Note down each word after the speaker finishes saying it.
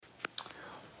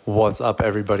What's up,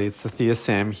 everybody? It's Sathia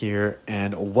Sam here,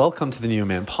 and welcome to the New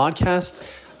Man Podcast.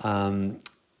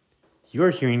 You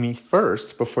are hearing me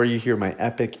first before you hear my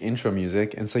epic intro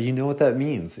music, and so you know what that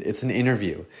means. It's an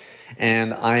interview,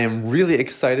 and I am really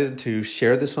excited to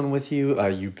share this one with you.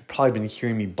 You've probably been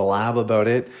hearing me blab about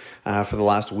it for the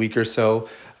last week or so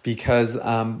because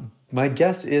my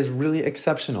guest is really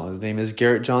exceptional. His name is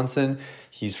Garrett Johnson.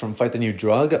 He's from Fight the New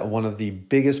Drug, one of the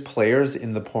biggest players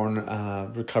in the porn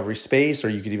recovery space, or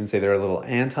you could even say they're a little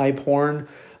anti-porn.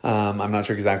 I'm not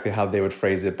sure exactly how they would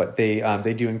phrase it, but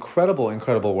they do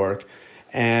incredible work.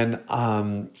 And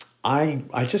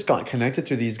I just got connected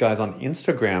through these guys on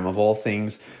Instagram, of all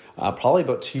things, probably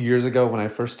about 2 years ago when I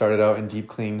first started out in Deep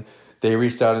Clean. They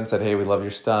reached out and said, "Hey, we love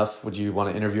your stuff. Would you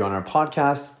want to interview on our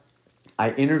podcast?"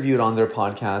 I interviewed on their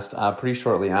podcast pretty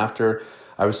shortly after.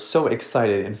 I was so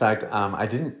excited. In fact, I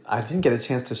didn't get a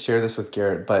chance to share this with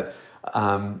Garrett, but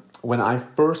when I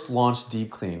first launched Deep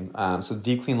Clean, so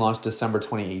Deep Clean launched December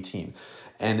 2018,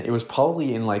 and it was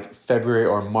probably in like February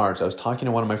or March. I was talking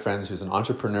to one of my friends who's an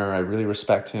entrepreneur. I really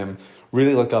respect him,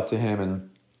 really look up to him, and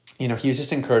he was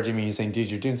just encouraging me. He's saying, "Dude,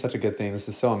 you're doing such a good thing. This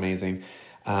is so amazing."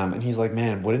 And he's like,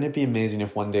 "Man, wouldn't it be amazing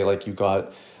if one day like you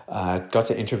got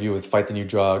to interview with Fight the New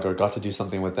Drug or got to do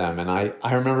something with them?" And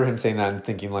I remember him saying that and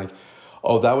thinking like,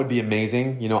 "Oh, that would be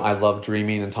amazing." I love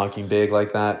dreaming and talking big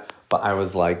like that. But I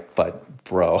was like, "But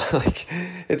bro, like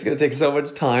it's going to take so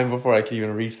much time before I can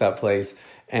even reach that place."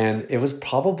 And it was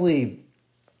probably,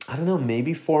 I don't know,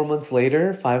 maybe 5 months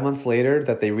later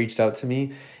that they reached out to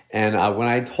me. And when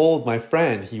I told my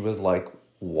friend, he was like,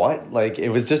 "What?" Like, it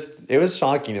was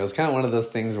shocking. It was kind of one of those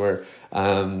things where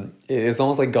it's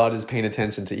almost like God is paying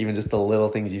attention to even just the little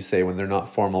things you say when they're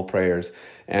not formal prayers.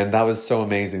 And that was so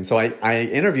amazing. So I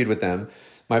interviewed with them.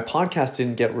 My podcast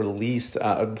didn't get released.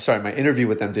 My interview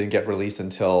with them didn't get released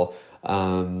until,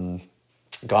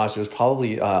 it was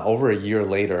probably over a year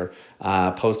later,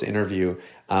 post-interview.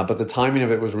 But the timing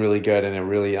of it was really good, and it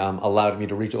really allowed me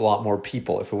to reach a lot more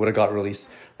people. If it would have got released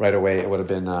right away, it would have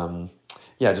been,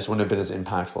 just wouldn't have been as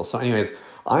impactful. So anyways,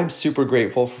 I'm super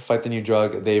grateful for Fight the New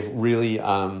Drug. They've really,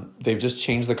 they've just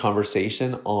changed the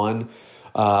conversation on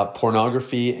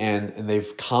pornography, and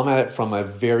they've come at it from a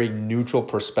very neutral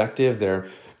perspective. They're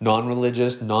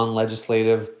non-religious,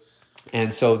 non-legislative,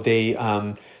 and so they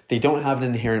don't have an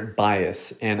inherent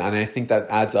bias, and I think that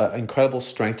adds an incredible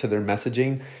strength to their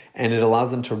messaging, and it allows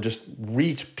them to just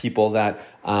reach people that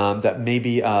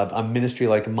maybe a ministry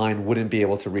like mine wouldn't be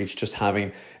able to reach, just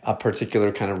having a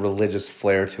particular kind of religious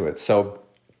flair to it. So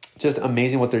just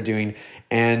amazing what they're doing.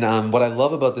 And what I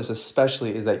love about this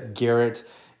especially is that Garrett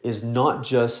is not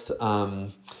just,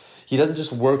 he doesn't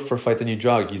just work for Fight the New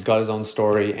Drug. He's got his own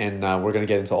story, and we're going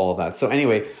to get into all of that. So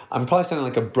anyway, I'm probably sounding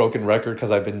like a broken record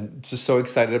because I've been just so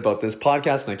excited about this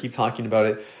podcast and I keep talking about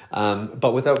it.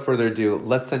 But without further ado,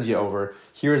 let's send you over.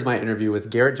 Here's my interview with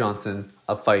Garrett Johnson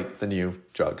of Fight the New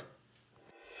Drug.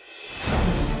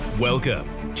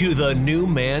 Welcome to the New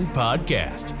Man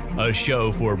Podcast, a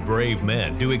show for brave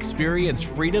men to experience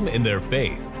freedom in their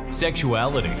faith,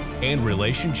 sexuality, and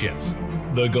relationships.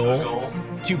 The goal?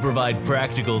 To provide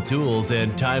practical tools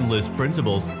and timeless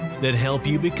principles that help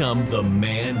you become the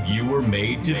man you were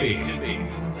made to be.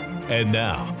 And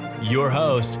now, your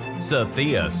host,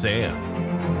 Sathia Sam.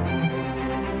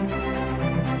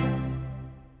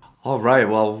 All right,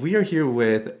 well, we are here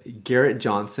with Garrett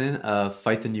Johnson of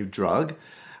Fight the New Drug.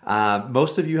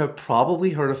 Most of you have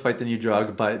probably heard of Fight the New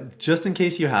Drug, but just in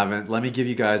case you haven't, let me give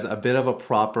you guys a bit of a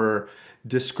proper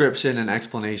description and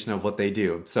explanation of what they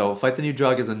do. So Fight the New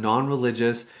Drug is a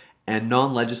non-religious and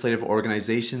non-legislative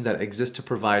organization that exists to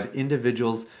provide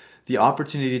individuals the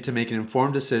opportunity to make an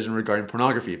informed decision regarding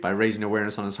pornography by raising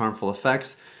awareness on its harmful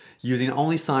effects, using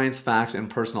only science, facts, and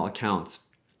personal accounts.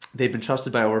 They've been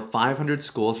trusted by over 500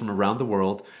 schools from around the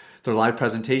world. Their live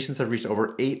presentations have reached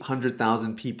over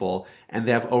 800,000 people, and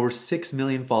they have over 6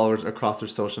 million followers across their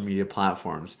social media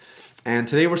platforms. And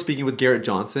today we're speaking with Garrett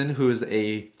Johnson, who is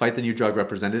a Fight the New Drug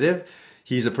representative.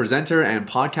 He's a presenter and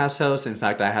podcast host. In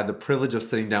fact, I had the privilege of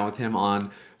sitting down with him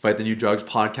on Fight the New Drug's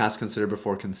podcast, Consider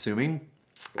Before Consuming.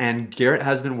 And Garrett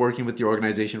has been working with the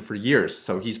organization for years.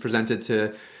 So he's presented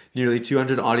to nearly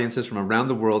 200 audiences from around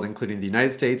the world, including the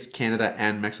United States, Canada,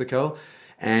 and Mexico.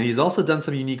 And he's also done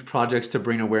some unique projects to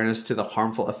bring awareness to the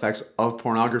harmful effects of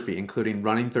pornography, including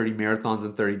running 30 marathons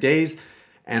in 30 days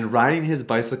and riding his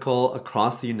bicycle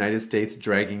across the United States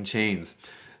dragging chains.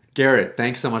 Garrett,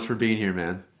 thanks so much for being here,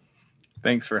 man.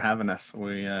 Thanks for having us.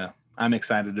 I'm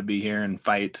excited to be here, and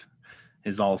Fight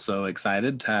is also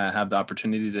excited to have the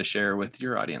opportunity to share with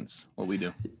your audience what we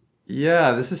do.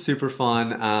 Yeah, this is super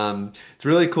fun. It's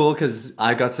really cool because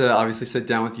I got to obviously sit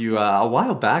down with you a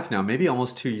while back now, maybe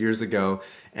almost 2 years ago,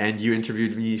 and you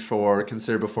interviewed me for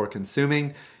Consider Before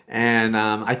Consuming. And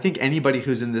I think anybody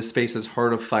who's in this space has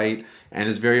heard of Fight and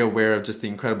is very aware of just the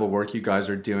incredible work you guys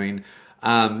are doing.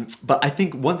 But I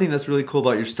think one thing that's really cool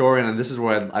about your story, and this is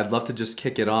where I'd love to just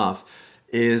kick it off,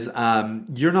 is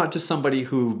you're not just somebody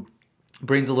who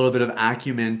brings a little bit of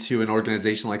acumen to an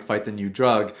organization like Fight the New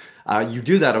Drug. You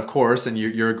do that, of course, and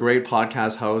you're a great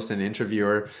podcast host and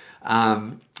interviewer.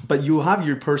 But you have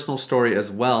your personal story as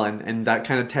well, and that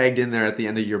kind of tagged in there at the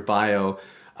end of your bio.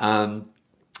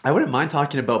 I wouldn't mind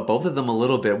talking about both of them a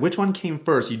little bit. Which one came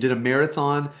first? You did a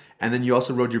marathon, and then you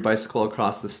also rode your bicycle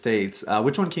across the states.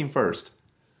 Which one came first?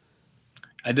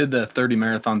 I did the 30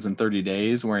 marathons in 30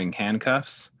 days wearing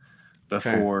handcuffs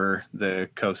before the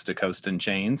Coast to Coast and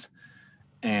chains.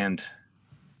 And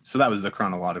so that was the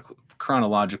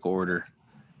chronological order.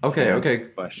 Okay.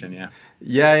 Question, yeah.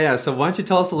 Yeah. So why don't you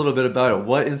tell us a little bit about it?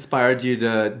 What inspired you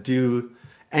to do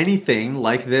anything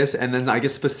like this? And then I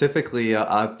guess specifically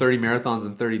 30 marathons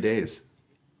in 30 days.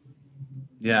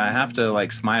 Yeah, I have to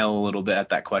smile a little bit at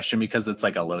that question because it's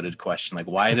like a loaded question. Like,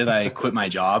 why did I quit my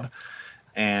job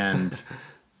and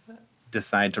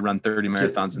decide to run 30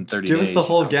 marathons in 30 days? Give us the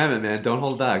whole gamut, man. Don't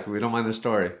hold back. We don't mind the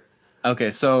story. Okay,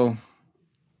 so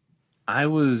I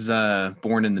was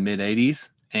born in the mid 80s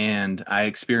and I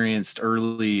experienced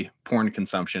early porn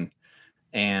consumption,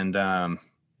 and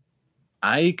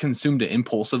I consumed it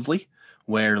impulsively,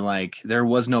 where there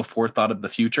was no forethought of the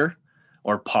future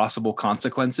or possible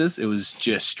consequences. It was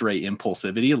just straight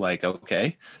impulsivity.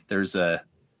 Okay, there's a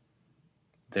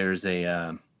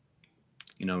a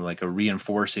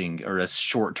reinforcing or a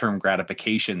short-term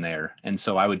gratification there. And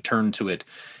so I would turn to it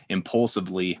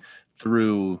impulsively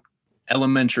through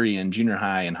elementary and junior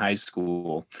high and high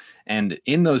school. And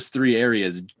in those three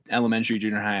areas, elementary,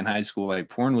 junior high, and high school,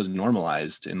 porn was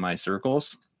normalized in my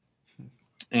circles.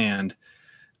 And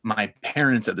my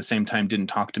parents at the same time didn't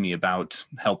talk to me about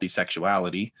healthy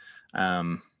sexuality.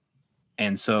 And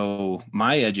so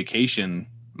my education,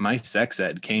 my sex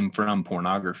ed came from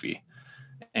pornography.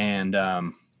 And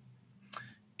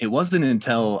it wasn't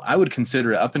until I would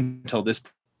consider it up until this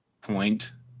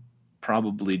point,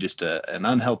 probably just an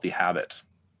unhealthy habit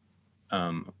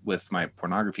with my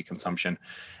pornography consumption.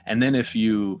 And then if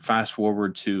you fast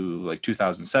forward to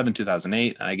 2007,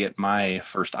 2008, and I get my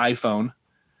first iPhone,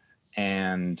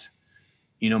 and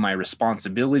my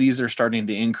responsibilities are starting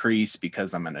to increase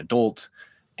because I'm an adult.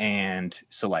 And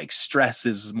so stress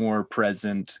is more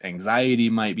present, anxiety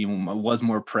was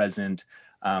more present,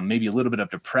 maybe a little bit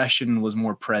of depression was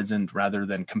more present, rather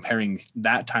than comparing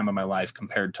that time of my life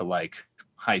compared to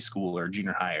high school or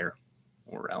junior high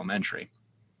or elementary.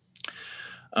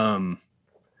 And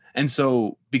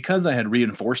so because I had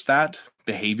reinforced that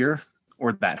behavior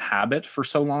or that habit for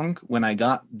so long, when I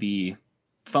got the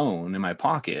phone in my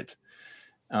pocket,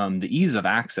 the ease of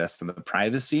access and the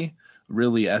privacy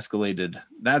really escalated.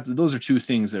 Those are two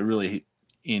things that really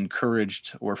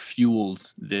encouraged or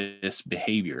fueled this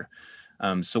behavior.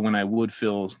 So when I would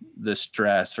feel the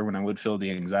stress, or when I would feel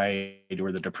the anxiety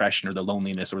or the depression or the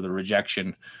loneliness or the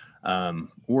rejection,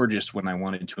 or just when I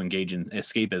wanted to engage in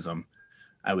escapism,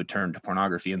 I would turn to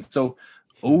pornography. And so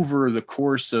over the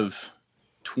course of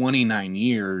 29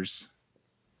 years,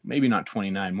 maybe not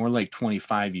 29, more like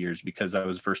 25 years, because I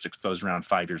was first exposed around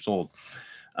 5 years old.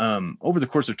 Over the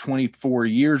course of 24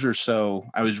 years or so,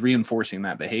 I was reinforcing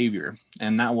that behavior.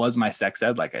 And that was my sex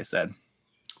ed, like I said.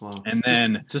 Wow. And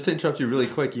then just to interrupt you really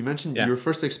quick, you mentioned Yeah. you were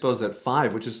first exposed at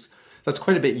 5, that's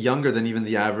quite a bit younger than even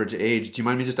the average age. Do you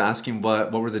mind me just asking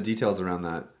what were the details around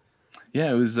that? Yeah,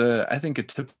 it was, I think, a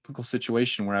typical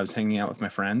situation where I was hanging out with my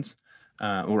friends,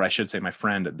 or I should say my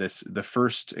friend. The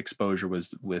first exposure was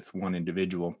with one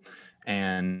individual,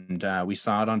 and we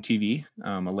saw it on TV,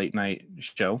 a late night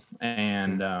show,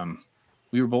 and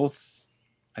we were both,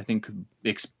 I think,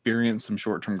 experienced some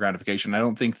short-term gratification. I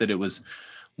don't think that it was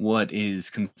what is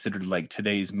considered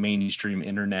today's mainstream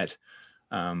internet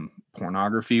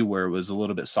pornography, where it was a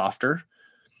little bit softer,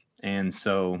 and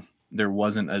so there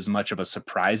wasn't as much of a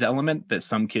surprise element that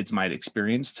some kids might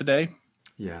experience today.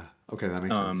 Yeah. Okay, that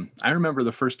makes sense. I remember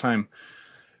the first time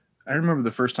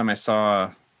I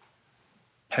saw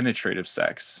penetrative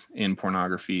sex in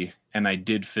pornography, and I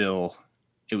did feel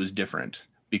it was different,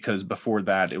 because before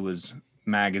that it was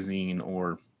magazine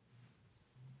or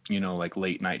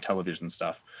late night television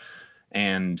stuff.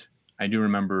 And I do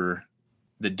remember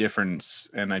the difference,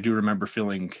 and I do remember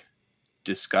feeling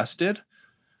disgusted,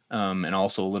 and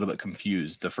also a little bit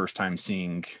confused the first time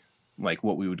seeing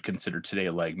what we would consider today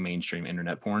mainstream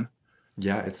internet porn.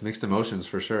 Yeah, it's mixed emotions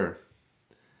for sure.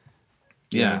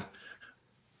 Yeah.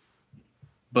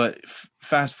 But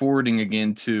fast forwarding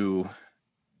again to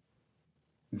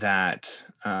that,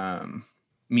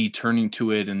 me turning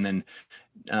to it, and then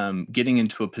getting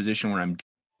into a position where I'm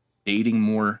dating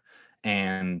more.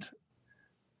 And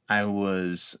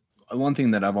one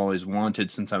thing that I've always wanted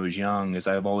since I was young is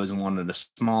I've always wanted a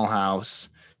small house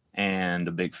and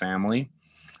a big family.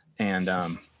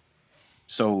 And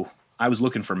so I was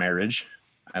looking for marriage.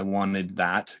 I wanted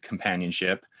that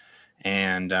companionship.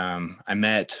 And I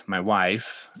met my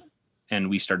wife and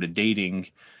we started dating.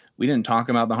 We didn't talk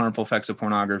about the harmful effects of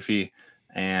pornography,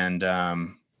 and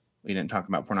we didn't talk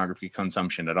about pornography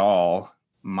consumption at all,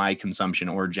 my consumption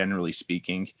or generally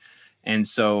speaking. And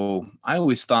so I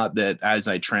always thought that as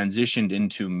I transitioned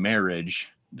into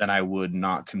marriage, that I would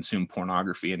not consume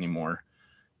pornography anymore.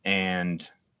 And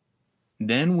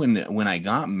then when I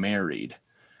got married,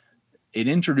 it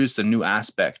introduced a new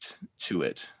aspect to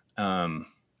it.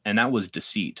 And that was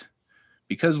deceit.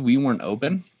 Because we weren't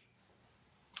open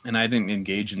and I didn't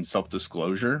engage in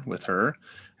self-disclosure with her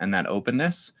and that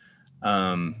openness,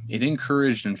 it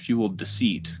encouraged and fueled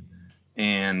deceit.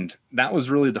 And that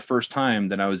was really the first time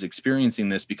that I was experiencing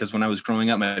this, because when I was growing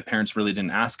up, my parents really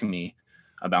didn't ask me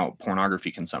about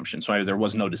pornography consumption. So there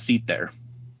was no deceit there.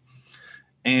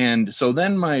 And so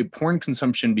then my porn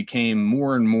consumption became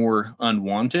more and more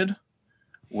unwanted,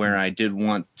 where I did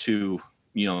want to,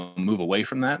 move away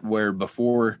from that, where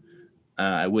before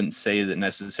I wouldn't say that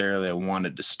necessarily I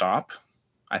wanted to stop.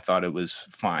 I thought it was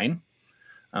fine.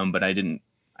 But I didn't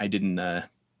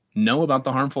know about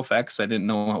the harmful effects. I didn't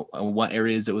know what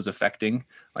areas it was affecting.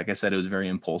 Like I said, it was very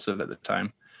impulsive at the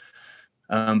time.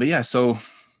 But yeah, so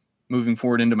moving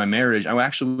forward into my marriage, I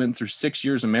actually went through 6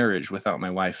 years of marriage without my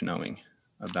wife knowing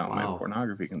about my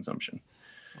pornography consumption.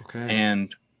 Okay.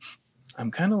 And I'm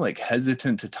kind of like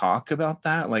hesitant to talk about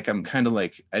that. Like, I'm kind of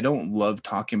like, I don't love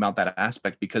talking about that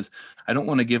aspect because I don't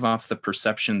want to give off the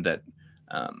perception that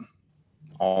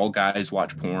all guys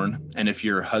watch porn. And if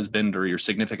your husband or your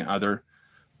significant other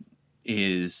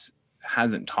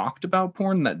hasn't talked about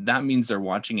porn, that means they're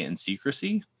watching it in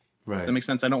secrecy. Right. That makes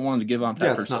sense. I don't want to give off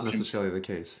that perception. It's not necessarily the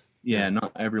case. Yeah,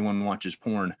 not everyone watches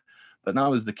porn, but that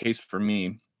was the case for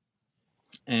me.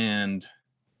 And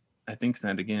I think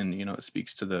that, again, it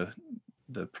speaks to the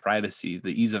privacy, the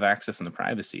ease of access and the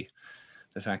privacy,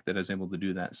 the fact that I was able to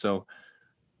do that. So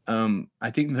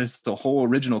I think the whole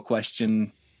original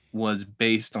question was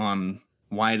based on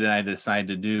why did I decide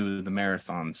to do the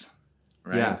marathons,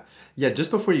 right? Yeah.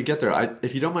 Just before you get there,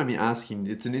 if you don't mind me asking,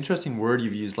 it's an interesting word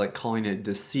you've used, like calling it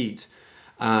deceit.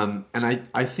 And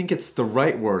I think it's the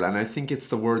right word. And I think it's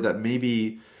the word that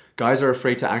maybe guys are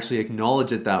afraid to actually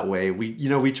acknowledge it that way.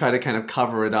 We try to kind of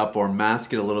cover it up or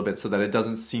mask it a little bit so that it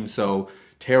doesn't seem so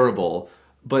terrible.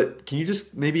 But can you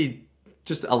just maybe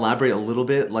just elaborate a little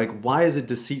bit? Like, why is it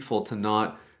deceitful to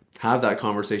not have that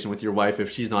conversation with your wife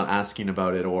if she's not asking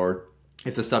about it or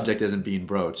if the subject isn't being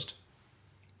broached?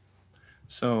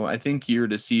 So I think you're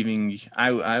deceiving.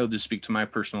 I'll just speak to my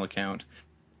personal account,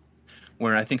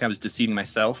 where I think I was deceiving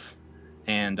myself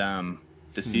and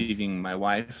deceiving my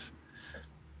wife.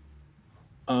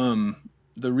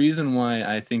 The reason why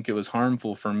I think it was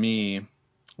harmful for me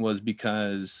was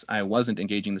because I wasn't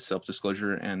engaging the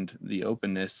self-disclosure and the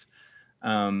openness.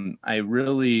 I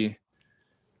really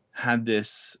had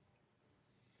this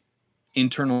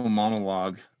internal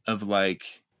monologue of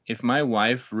like, if my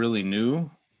wife really knew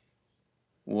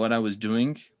what I was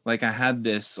doing, like I had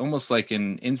this almost like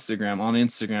on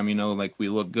Instagram, like we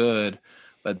look good,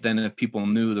 but then if people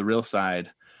knew the real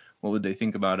side, what would they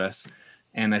think about us?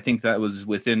 And I think that was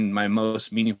within my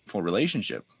most meaningful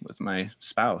relationship with my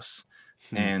spouse.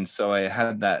 And so I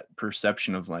had that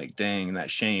perception of like, dang,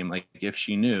 that shame. Like if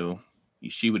she knew,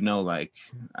 she would know like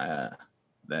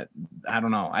that, I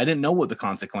don't know. I didn't know what the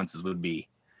consequences would be.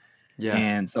 Yeah.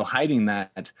 And so hiding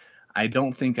that, I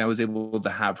don't think I was able to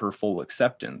have her full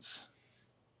acceptance.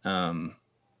 And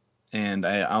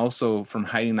I also, from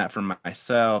hiding that from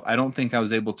myself, I don't think I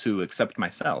was able to accept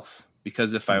myself,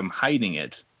 because if I'm hiding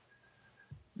it,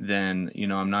 then,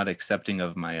 I'm not accepting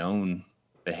of my own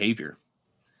behavior.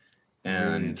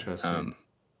 And really interesting.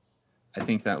 I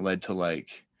think that led to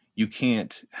like, you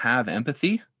can't have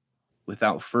empathy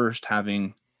without first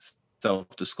having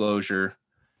self-disclosure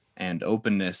and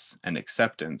openness and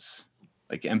acceptance.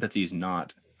 Like empathy is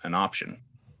not an option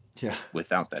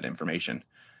without that information.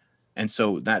 And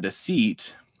so that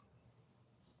deceit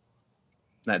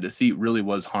really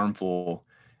was harmful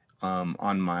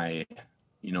on my,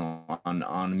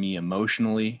 on me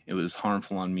emotionally. It was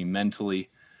harmful on me mentally.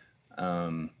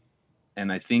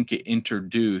 And I think it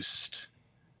introduced,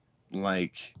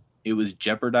 like, it was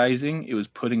jeopardizing, it was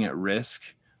putting at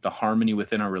risk the harmony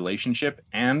within our relationship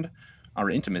and our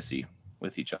intimacy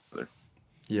with each other.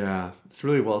 Yeah, it's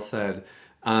really well said.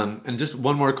 And just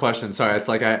one more question. Sorry, it's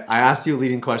like I asked you a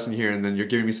leading question here, and then you're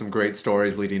giving me some great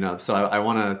stories leading up. So I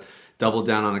want to double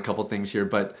down on a couple things here.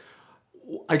 But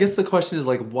I guess the question is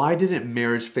like, why didn't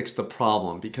marriage fix the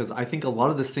problem? Because I think a lot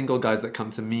of the single guys that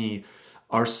come to me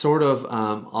are sort of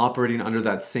operating under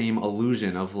that same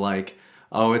illusion of like,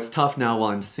 oh, it's tough now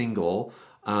while I'm single.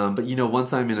 But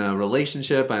once I'm in a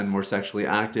relationship and more sexually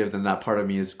active, then that part of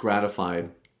me is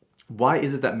gratified. Why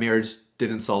is it that marriage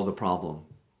didn't solve the problem?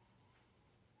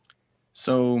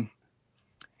 So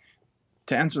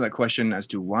to answer that question as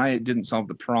to why it didn't solve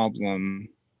the problem,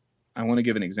 I want to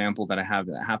give an example that I have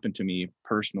that happened to me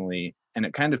personally, and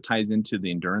it kind of ties into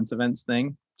the endurance events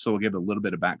thing. So we'll give a little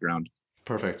bit of background.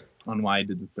 Perfect. On why I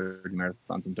did the 30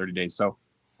 marathons in 30 days. So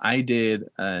I did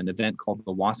an event called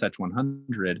the Wasatch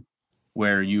 100,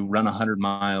 where you run 100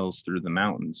 miles through the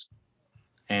mountains.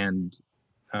 And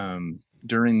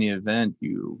during the event,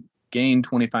 you gain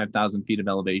 25,000 feet of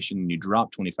elevation, and you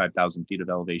drop 25,000 feet of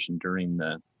elevation during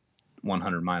the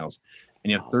 100 miles.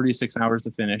 And you have 36 hours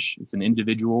to finish. It's an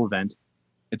individual event.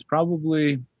 It's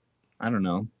probably, I don't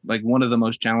know, like one of the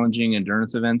most challenging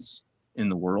endurance events in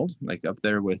the world, like up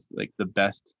there with like the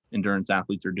best endurance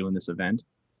athletes are doing this event.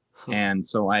 And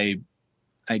so I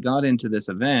got into this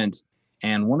event,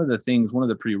 and one of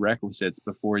the prerequisites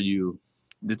before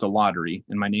it's a lottery,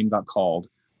 and my name got called,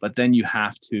 but then you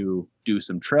have to do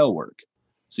some trail work.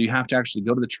 So you have to actually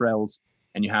go to the trails,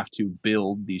 and you have to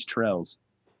build these trails.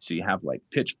 So you have like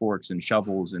pitchforks and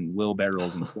shovels and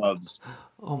wheelbarrows and clubs.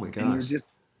 Oh my gosh. And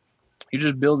you're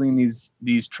just building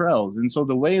these trails. And so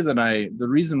the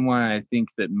reason why I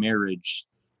think that marriage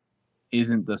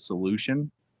isn't the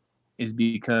solution is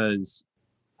because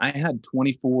I had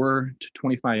 24 to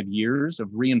 25 years of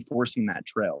reinforcing that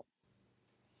trail.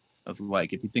 Of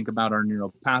like, if you think about our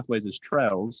neural pathways as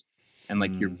trails, and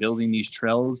like you're building these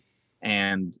trails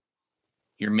and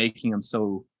you're making them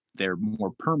so they're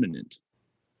more permanent,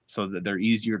 so that they're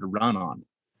easier to run on.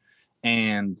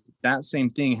 And that same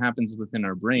thing happens within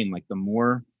our brain. Like the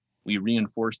more we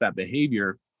reinforce that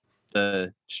behavior,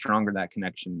 the stronger that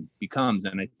connection becomes.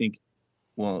 And I think,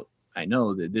 I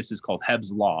know that this is called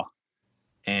Hebb's law.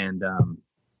 And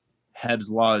Hebb's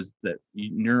law is that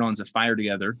neurons that fire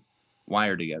together,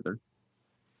 wire together.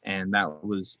 And that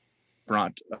was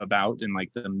brought about in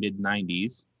like the mid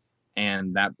 90s.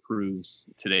 And that proves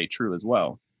today true as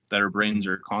well, that our brains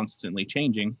are constantly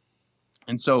changing.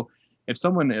 And so if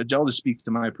someone, I'll just speak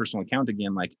to my personal account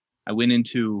again, like I went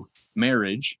into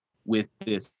marriage with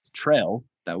this trail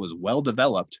that was well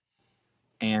developed,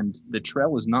 and the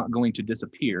trail is not going to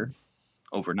disappear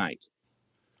overnight.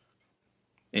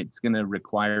 It's going to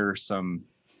require some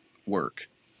work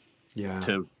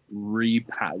to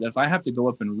if I have to go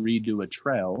up and redo a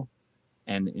trail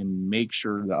and make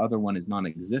sure the other one is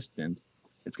non-existent,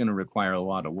 it's going to require a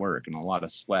lot of work and a lot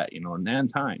of sweat, and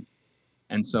time.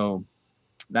 And so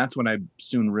that's what I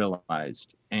soon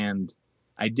realized. And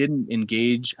I didn't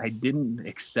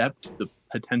accept the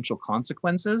potential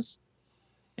consequences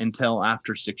until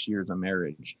after 6 years of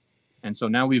marriage. And so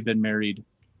now we've been married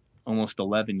almost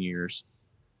 11 years.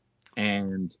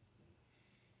 And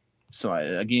so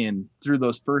again, through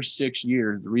those first 6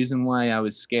 years, the reason why I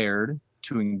was scared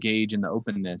to engage in the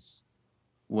openness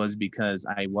was because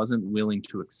I wasn't willing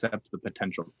to accept the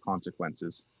potential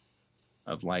consequences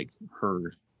of like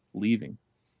her leaving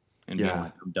and being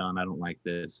like, I'm done, I don't like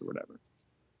this or whatever.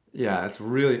 Yeah, it's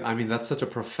really, that's such a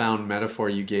profound metaphor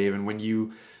you gave. And when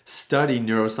you study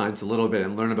neuroscience a little bit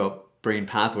and learn about brain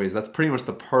pathways, that's pretty much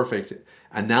the perfect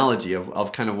analogy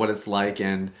of kind of what it's like,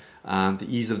 and the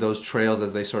ease of those trails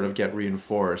as they sort of get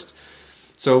reinforced.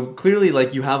 So clearly,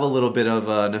 like, you have a little bit of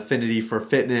an affinity for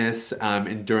fitness,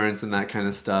 endurance, and that kind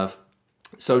of stuff.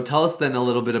 So tell us then a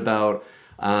little bit about,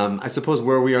 I suppose,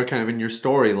 where we are kind of in your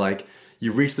story. Like,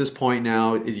 you've reached this point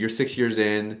now, you're 6 years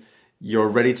in, you're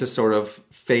ready to sort of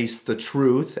face the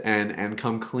truth and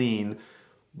come clean.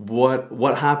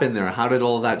 What happened there? How did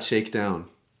all of that shake down?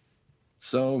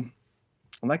 So,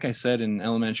 like I said, in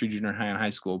elementary, junior high, and high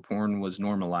school, porn was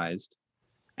normalized.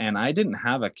 And I didn't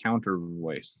have a counter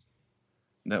voice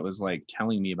that was like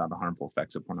telling me about the harmful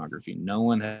effects of pornography. No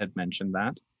one had mentioned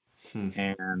that.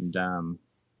 And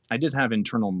I did have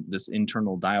this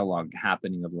internal dialogue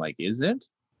happening of like, is it?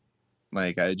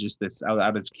 Like, I just, this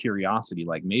out of curiosity,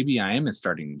 like maybe I am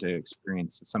starting to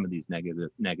experience some of these negative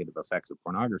effects of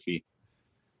pornography.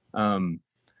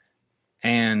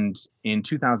 And in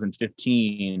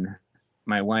 2015,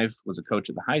 my wife was a coach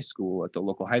at the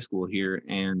local high school here.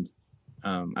 And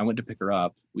I went to pick her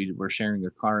up. We were sharing a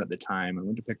car at the time. I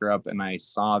went to pick her up and I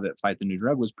saw that Fight the New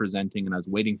Drug was presenting, and I was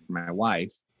waiting for my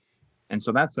wife. And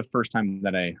so that's the first time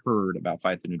that I heard about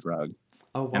Fight the New Drug.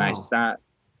 Oh, And I wow. sat,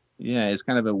 yeah, it's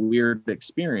kind of a weird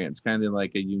experience, kind of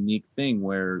like a unique thing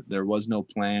where there was no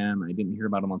plan. I didn't hear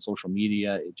about them on social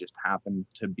media. It just happened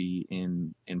to be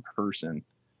in person.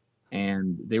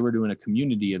 And they were doing a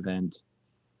community event.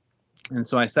 And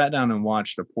so I sat down and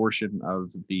watched a portion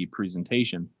of the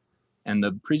presentation. And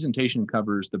the presentation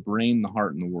covers the brain, the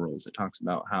heart, and the world. It talks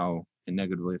about how it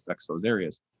negatively affects those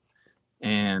areas.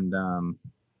 And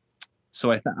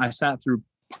so I sat through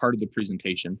part of the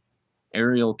presentation.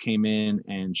 Ariel came in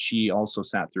and she also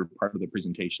sat through part of the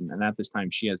presentation. And at this time,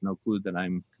 she has no clue that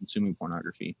I'm consuming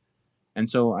pornography. And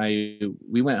so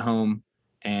we went home,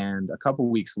 and a couple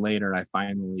weeks later, I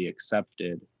finally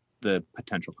accepted the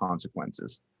potential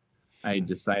consequences. I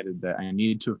decided that I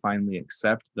needed to finally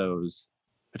accept those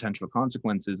potential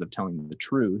consequences of telling the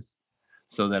truth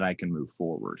so that I can move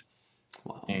forward.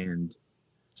 Wow. And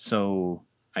so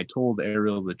I told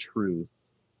Ariel the truth,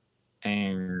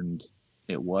 and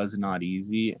it was not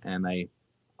easy. And I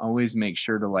always make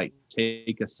sure to like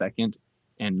take a second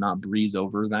and not breeze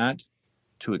over that,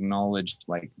 to acknowledge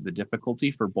like the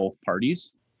difficulty for both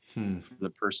parties, for the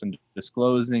person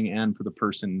disclosing and for the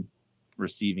person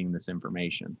receiving this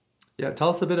information. Yeah, tell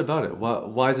us a bit about it.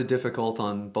 Why is it difficult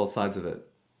on both sides of it?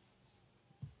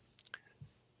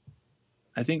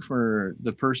 I think for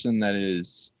the person that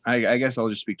is, I guess I'll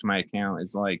just speak to my account,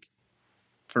 is like,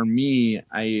 for me,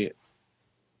 I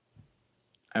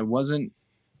wasn't,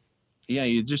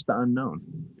 it's just the unknown.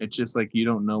 It's just like, you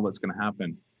don't know what's going to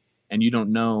happen, and you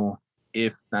don't know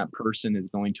if that person is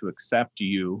going to accept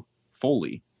you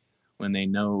fully when they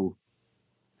know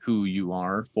who you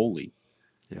are fully.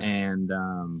 Yeah.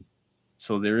 And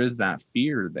so there is that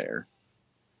fear there.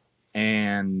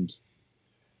 And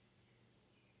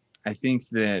I think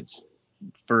that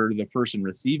for the person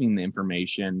receiving the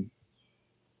information,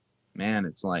 man,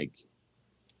 it's like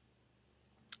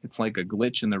a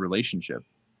glitch in the relationship.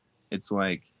 It's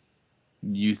like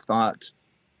you thought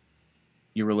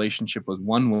your relationship was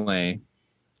one way,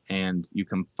 and you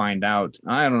can find out,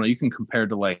 I don't know, you can compare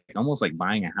to like almost like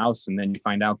buying a house, and then you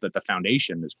find out that the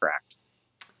foundation is cracked.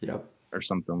 Yep. Or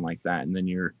something like that. And then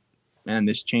man,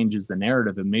 this changes the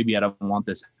narrative, and maybe I don't want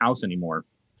this house anymore.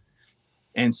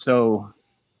 And so,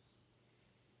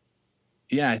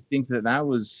 yeah, I think that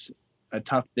was a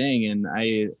tough thing. And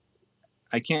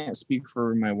I can't speak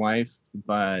for my wife,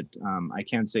 but I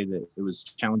can say that it was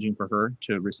challenging for her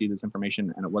to receive this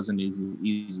information, and it wasn't an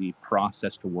easy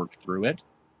process to work through it.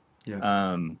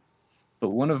 Yeah. But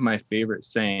one of my favorite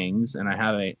sayings, and I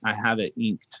have it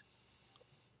inked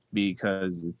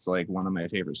because it's like one of my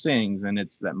favorite sayings, and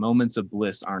it's that moments of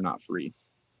bliss are not free.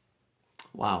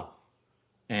 Wow.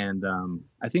 And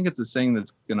I think it's a saying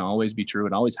that's going to always be true.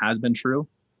 It always has been true.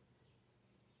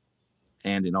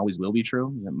 And it always will be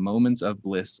true, that moments of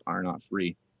bliss are not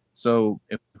free. So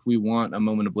if we want a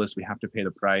moment of bliss, we have to pay the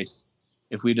price.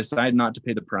 If we decide not to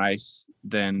pay the price,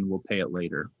 then we'll pay it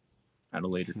later, at a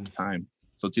later time.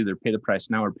 So it's either pay the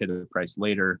price now or pay the price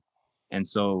later. And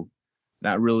so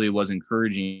that really was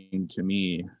encouraging to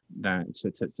me, that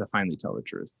to finally tell the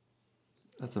truth.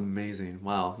 That's amazing.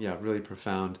 Wow. Yeah, really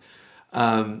profound.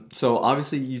 So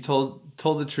obviously you told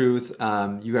the truth.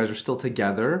 You guys are still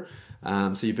together.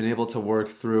 So you've been able to work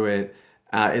through it.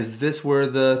 Is this where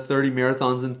the 30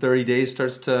 marathons in 30 days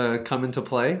starts to come into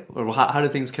play? Or how do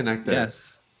things connect there?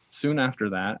 Yes. Soon after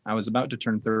that, I was about to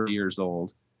turn 30 years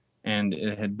old, and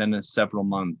it had been several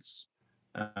months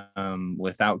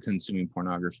without consuming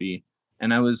pornography.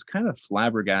 And I was kind of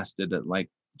flabbergasted at, like,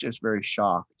 just very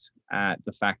shocked at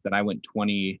the fact that I went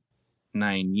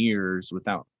 29 years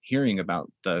without hearing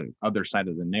about the other side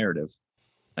of the narrative.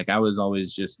 Like, I was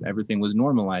always just, everything was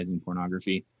normalizing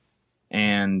pornography.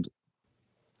 And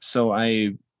so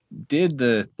I did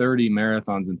the 30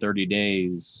 marathons in 30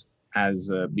 days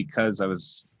because I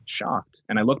was shocked.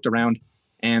 And I looked around,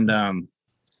 and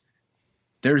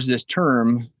there's this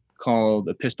term called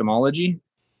epistemology,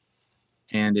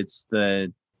 and it's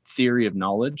the theory of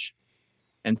knowledge.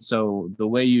 And so the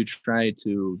way you try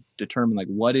to determine, like,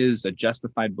 what is a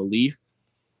justified belief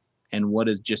and what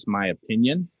is just my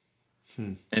opinion.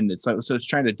 And so it's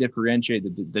trying to differentiate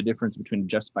the difference between a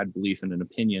justified belief and an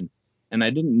opinion. And I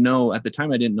didn't know, at the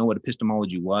time, I didn't know what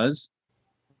epistemology was.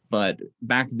 But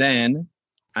back then,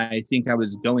 I think I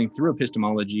was going through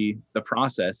epistemology, the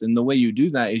process. And the way you do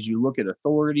that is you look at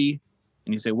authority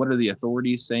and you say, what are the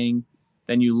authorities saying?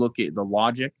 Then you look at the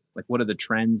logic, like, what are the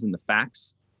trends and the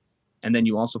facts? And then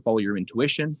you also follow your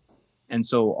intuition. And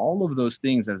so all of those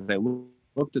things, as I looked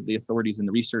looked at the authorities and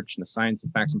the research and the science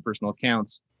of facts and personal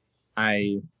accounts,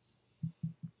 I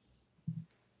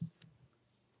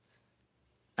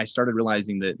started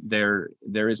realizing that there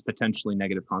is potentially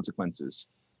negative consequences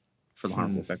for the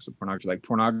harmful effects of pornography. Like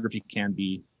pornography can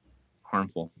be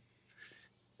harmful.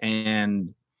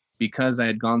 And because I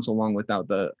had gone so long without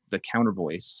the counter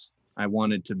voice, I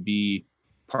wanted to be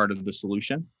part of the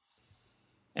solution.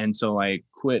 And so I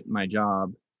quit my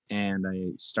job and I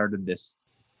started this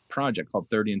project called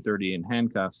 30 and 30 in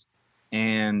Handcuffs.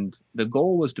 And the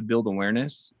goal was to build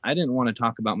awareness. I didn't want to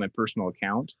talk about my personal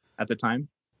account at the time.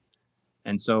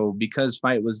 And so because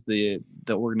FIGHT was the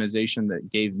organization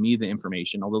that gave me the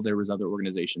information, although there was other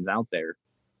organizations out there,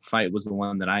 FIGHT was the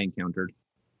one that I encountered.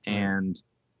 And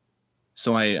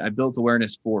so I built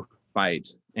awareness for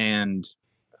FIGHT. And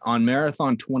on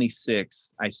Marathon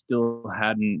 26, I still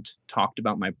hadn't talked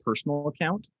about my personal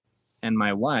account. And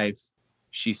my wife,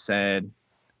 she said,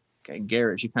 okay,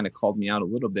 Garrett, she kind of called me out a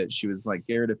little bit. She was like,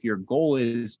 Garrett, if your goal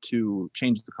is to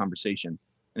change the conversation,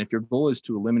 and if your goal is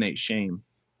to eliminate shame,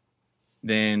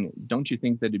 then don't you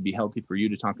think that it'd be healthy for you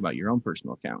to talk about your own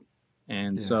personal account?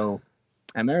 And so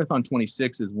at Marathon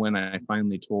 26 is when I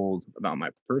finally told about my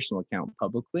personal account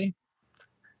publicly.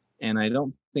 And I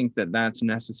don't think that that's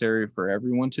necessary for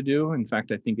everyone to do. In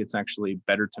fact, I think it's actually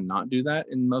better to not do that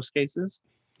in most cases.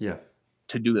 Yeah.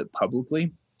 To do it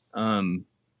publicly.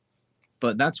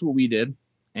 But that's what we did.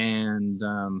 And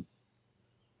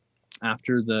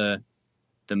after the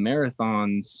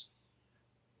marathons,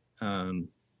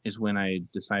 is when I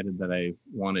decided that I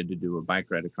wanted to do a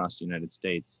bike ride across the United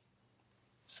States.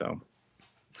 So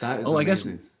that is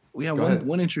amazing. I guess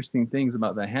one interesting things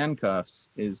about the handcuffs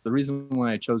is the reason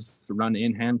why I chose to run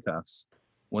in handcuffs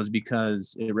was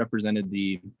because it represented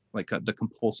the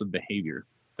compulsive behavior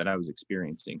that I was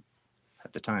experiencing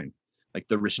at the time, like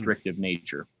the restrictive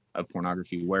nature of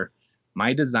pornography, where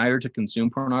my desire to consume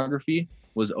pornography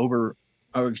was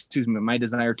my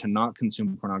desire to not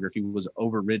consume pornography was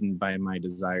overridden by my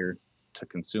desire to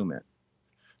consume it.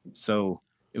 So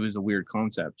it was a weird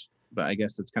concept, but I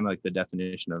guess that's kind of like the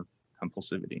definition of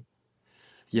compulsivity.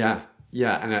 Yeah.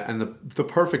 And the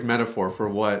perfect metaphor for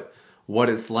what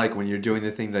it's like when you're doing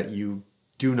the thing that you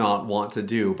do not want to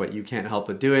do, but you can't help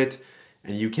but do it,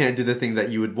 and you can't do the thing that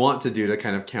you would want to do to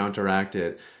kind of counteract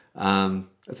it.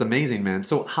 It's amazing, man.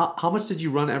 So how much did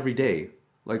you run every day?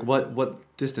 Like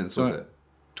what distance was it?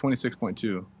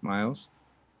 26.2 miles.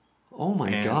 Oh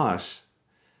my gosh.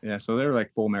 Yeah, so they were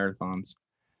like full marathons.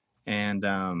 And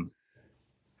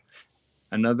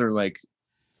another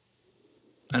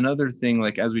thing,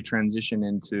 like as we transition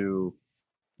into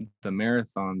the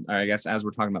marathon, or I guess as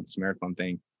we're talking about this marathon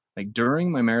thing, like during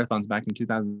my marathons back in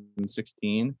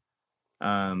 2016,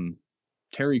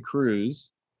 Terry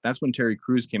Crews, that's when Terry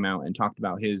Crews came out and talked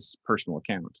about his personal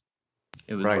account.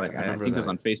 It was I think it was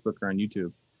on Facebook or on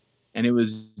YouTube. And it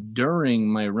was during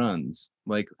my runs,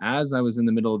 like as I was in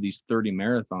the middle of these 30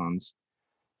 marathons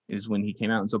is when he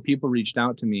came out. And so people reached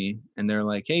out to me and they're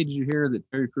like, hey, did you hear that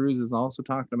Terry Crews is also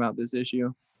talking about this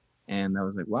issue? And I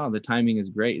was like, wow, the timing is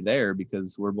great there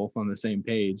because we're both on the same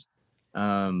page.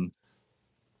 And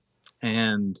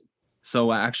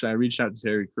so actually I reached out to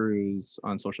Terry Crews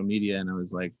on social media and I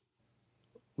was like,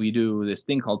 we do this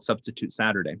thing called Substitute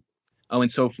Saturday. Oh, and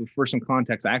so for some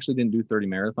context, I actually didn't do 30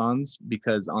 marathons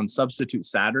because on Substitute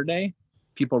Saturday,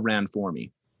 people ran for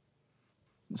me.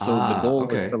 So the goal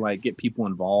was to like get people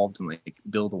involved and like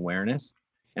build awareness.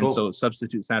 And so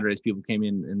Substitute Saturdays, people came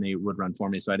in and they would run for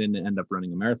me. So I didn't end up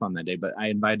running a marathon that day, but I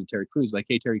invited Terry Crews, like,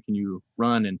 hey, Terry, can you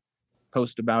run and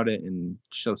post about it and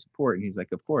show support? And he's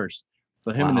like, of course.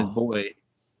 So him and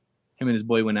his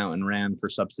boy went out and ran for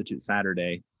Substitute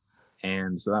Saturday.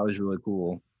 And so that was really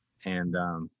cool.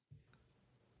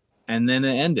 And then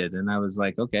it ended and I was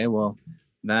like, okay, well,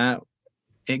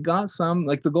 it got some,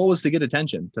 like the goal was to get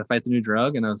attention, to fight the new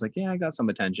drug. And I was like, yeah, I got some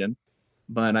attention,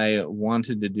 but I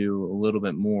wanted to do a little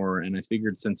bit more. And I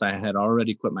figured since I had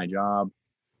already quit my job,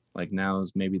 like now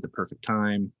is maybe the perfect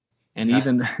time. And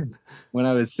even when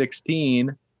I was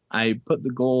 16, I put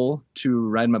the goal to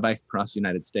ride my bike across the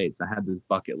United States. I had this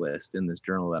bucket list in this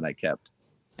journal that I kept.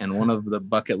 And one of the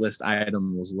bucket list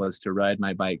items was to ride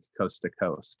my bike coast to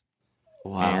coast.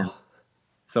 Wow. And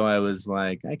so I was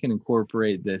like, I can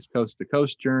incorporate this coast to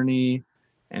coast journey,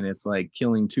 and it's like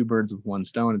killing two birds with one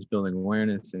stone. It's building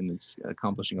awareness and it's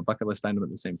accomplishing a bucket list item at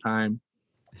the same time.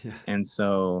 Yeah. And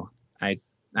so I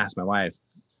asked my wife,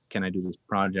 can I do this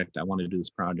project? I want to do this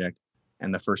project.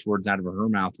 And the first words out of her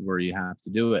mouth were, you have to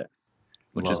do it,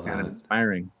 which is kind of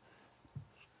inspiring.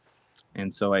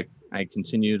 And so I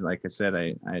continued, like I said,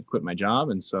 I had quit my job.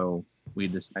 And so we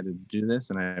decided to do this,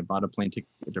 and I bought a plane ticket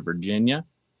to Virginia.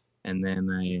 And then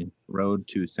I rode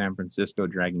to San Francisco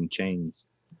dragging chains.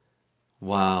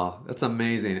 Wow, that's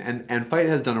amazing. And Fight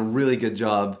has done a really good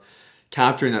job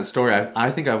capturing that story.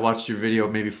 I think I've watched your video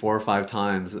maybe 4 or 5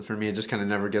 times. For me, it just kind of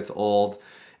never gets old.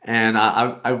 And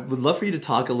I would love for you to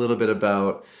talk a little bit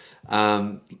about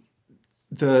um,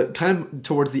 the kind of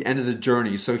towards the end of the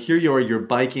journey. So here you are, you're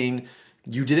biking.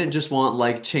 You didn't just want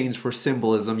like chains for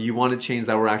symbolism. You wanted chains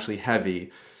that were actually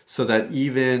heavy, so that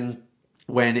even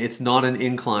when it's not an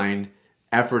incline,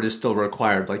 effort is still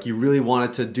required. Like you really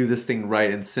wanted to do this thing right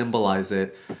and symbolize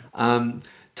it.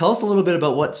 Tell us a little bit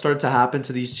about what started to happen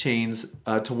to these chains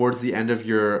towards the end of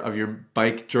your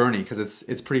bike journey, because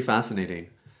it's pretty fascinating.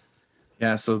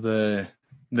 Yeah, so the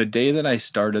day that I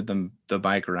started the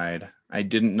bike ride, I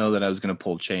didn't know that I was going to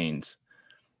pull chains.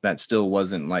 That still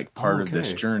wasn't like Oh, part of this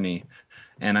okay. journey.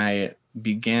 And I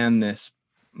began this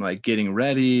like getting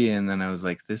ready, and then I was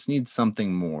like, this needs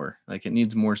something more. Like it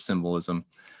needs more symbolism.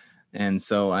 And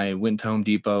so I went to Home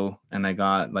Depot and I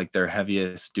got like their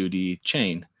heaviest duty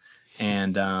chain.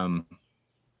 And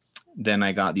then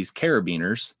I got these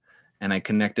carabiners and I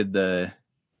connected the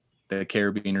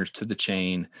carabiners to the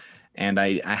chain. And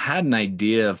I had an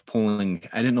idea of pulling.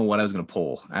 I didn't know what I was going to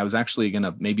pull. I was actually going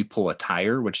to maybe pull a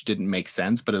tire, which didn't make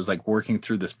sense, but it was like working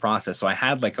through this process. So I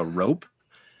had like a rope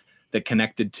that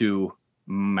connected to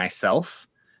myself.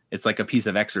 It's like a piece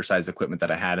of exercise equipment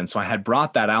that I had. And so I had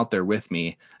brought that out there with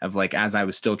me of like, as I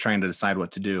was still trying to decide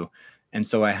what to do. And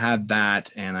so I had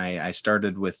that, and I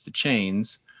started with the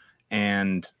chains.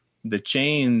 And the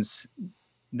chains,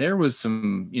 there was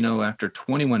some, after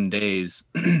 21 days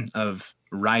of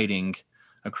riding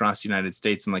across the United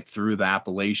States and like through the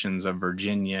Appalachians of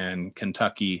Virginia and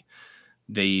Kentucky,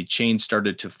 the chain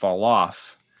started to fall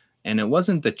off. And it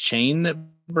wasn't the chain that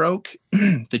broke.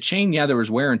 The chain, yeah, there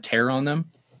was wear and tear on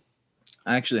them.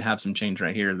 I actually have some chains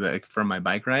right here that, from my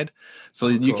bike ride. So Oh,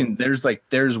 you cool. can,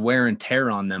 there's wear and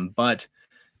tear on them. But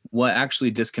what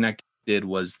actually disconnected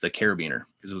was the carabiner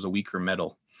because it was a weaker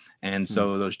metal. And Hmm.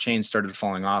 so those chains started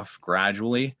falling off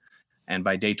gradually. And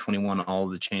by day 21, all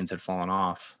of the chains had fallen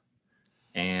off.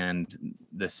 And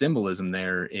the symbolism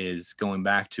there is going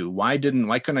back to why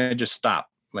couldn't I just stop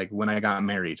like when I got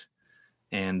married?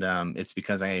 And it's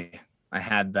because I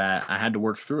had to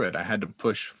work through it. I had to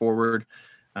push forward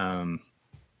um,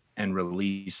 and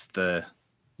release the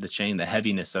chain, the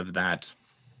heaviness of It's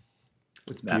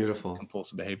that beautiful.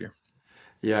 compulsive behavior.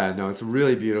 Yeah, no, it's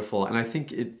really beautiful. And I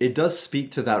think it does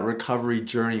speak to that recovery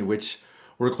journey, which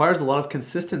requires a lot of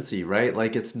consistency, right?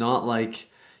 Like it's not like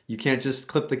you can't just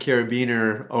clip the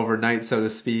carabiner overnight, so to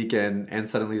speak, and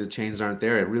suddenly the chains aren't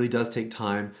there. It really does take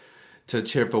time to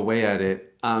chip away at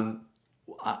it.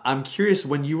 I'm curious,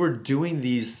 when you were doing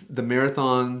the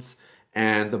marathons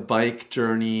and the bike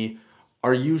journey,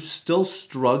 are you still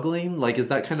struggling? Like, is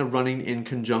that kind of running in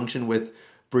conjunction with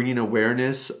bringing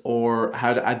awareness, or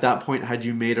had at that point had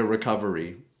you made a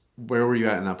recovery? Where were you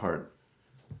at in that part?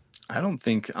 I don't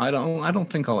think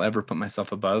I'll ever put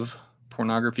myself above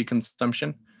pornography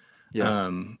consumption. Yeah.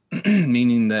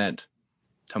 Meaning that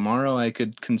tomorrow I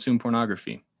could consume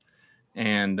pornography.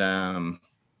 And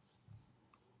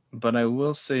but I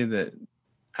will say that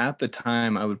at the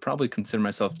time I would probably consider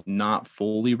myself not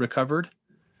fully recovered.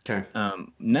 Okay.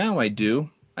 Now I do.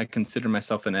 I consider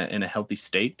myself in a healthy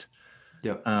state.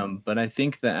 Yep. But I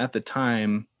think that at the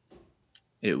time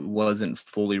it wasn't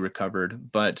fully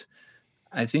recovered. But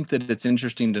I think that it's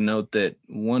interesting to note that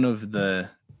one of the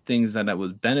things that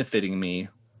was benefiting me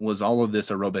was all of this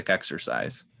aerobic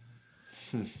exercise.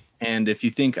 Hmm. And if you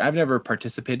think, I've never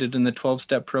participated in the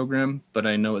 12-step program, but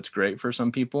I know it's great for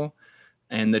some people.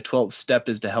 And the 12th step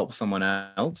is to help someone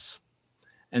else.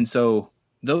 And so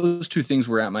those two things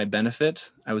were at my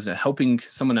benefit. I was helping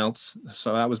someone else.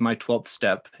 So that was my 12th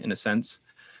step in a sense.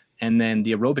 And then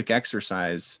the aerobic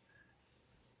exercise,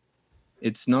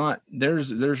 it's not,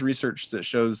 there's research that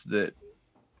shows that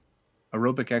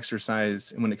aerobic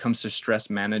exercise, when it comes to stress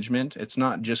management, it's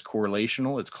not just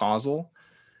correlational, it's causal.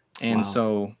 And Wow.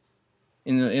 so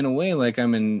in a way, like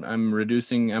I'm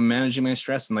managing my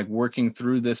stress and like working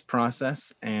through this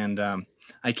process. And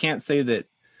I can't say that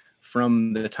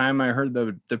from the time I heard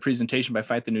the presentation by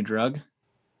Fight the New Drug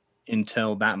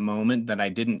until that moment that I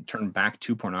didn't turn back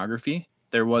to pornography.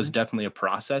 There was Mhm. definitely a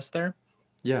process there.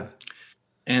 Yeah.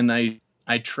 And I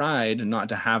tried not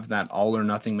to have that all or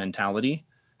nothing mentality.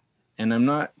 And I'm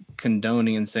not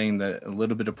condoning and saying that a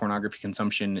little bit of pornography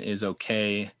consumption is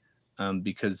okay,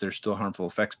 because there's still harmful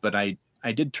effects. But I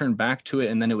did turn back to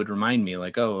it, and then it would remind me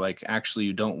like, oh, like actually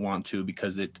you don't want to,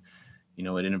 because it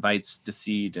invites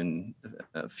deceit and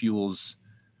fuels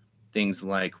things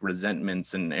like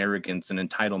resentments and arrogance and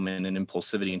entitlement and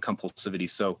impulsivity and compulsivity.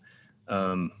 So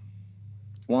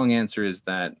long answer is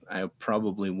that I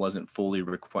probably wasn't fully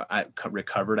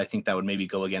recovered. I think that would maybe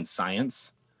go against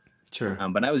science. Sure.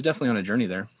 But I was definitely on a journey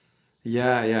there.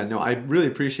 Yeah, yeah. No, I really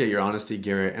appreciate your honesty,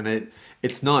 Garrett. And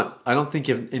it's not, I don't think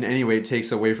in any way it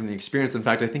takes away from the experience. In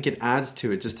fact, I think it adds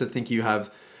to it, just to think you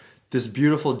have this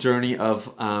beautiful journey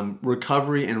of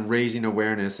recovery and raising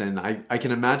awareness. And I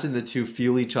can imagine the two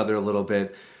fuel each other a little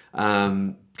bit.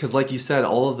 Because like you said,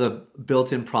 all of the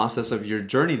built-in process of your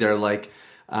journey there, like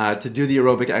to do the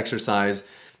aerobic exercise,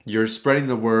 you're spreading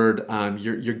the word,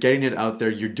 you're getting it out there,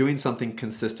 you're doing something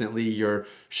consistently, you're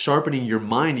sharpening your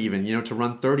mind even, to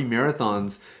run 30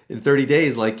 marathons in 30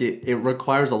 days, like it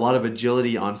requires a lot of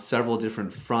agility on several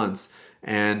different fronts.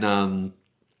 And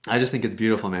I just think it's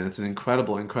beautiful, man. It's an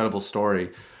incredible, incredible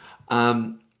story.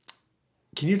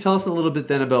 Can you tell us a little bit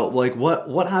then about like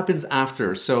what happens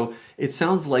after? So it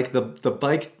sounds like the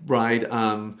bike ride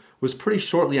was pretty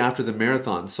shortly after the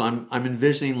marathon. So I'm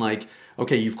envisioning like,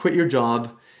 okay, you've quit your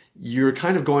job, you're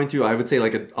kind of going through, I would say,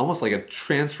 like almost like a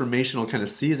transformational kind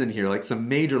of season here, like some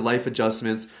major life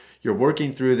adjustments. You're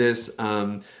working through this,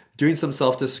 doing some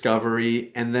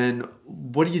self-discovery, and then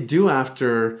what do you do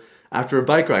after a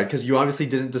bike ride? Because you obviously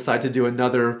didn't decide to do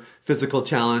another physical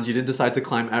challenge. You didn't decide to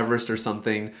climb Everest or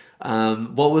something.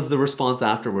 What was the response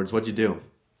afterwards? What'd you do?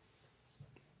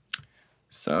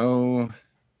 So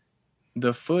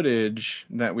the footage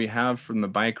that we have from the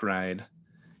bike ride,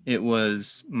 it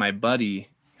was my buddy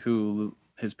who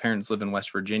his parents live in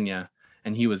West Virginia,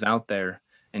 and he was out there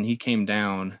and he came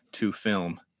down to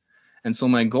film. And so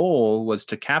my goal was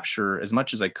to capture as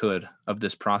much as I could of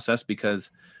this process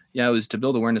because it was to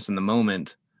build awareness in the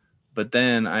moment. But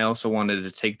then I also wanted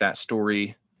to take that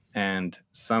story and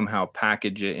somehow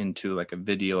package it into like a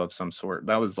video of some sort.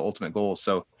 That was the ultimate goal.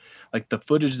 So like the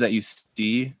footage that you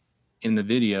see in the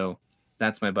video,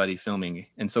 that's my buddy filming.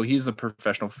 And so he's a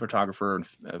professional photographer and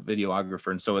videographer.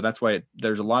 And so that's why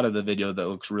there's a lot of the video that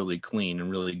looks really clean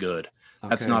and really good.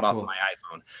 That's not cool. Off of my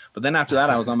iPhone. But then after that,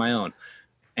 I was on my own.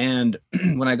 And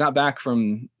when I got back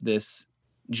from this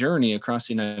journey across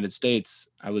the United States,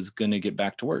 I was going to get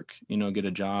back to work, get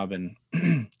a job and,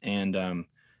 and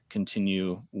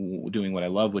continue doing what I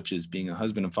love, which is being a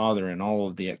husband and father and all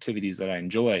of the activities that I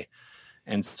enjoy.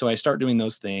 And so I start doing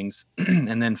those things.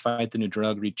 And then Fight the New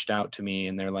Drug reached out to me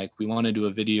and they're like, we want to do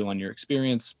a video on your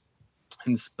experience.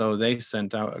 And so they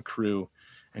sent out a crew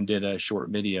and did a short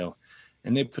video.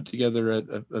 And they put together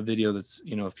a video that's,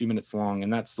 a few minutes long.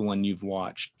 And that's the one you've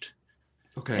watched.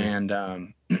 Okay.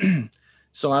 And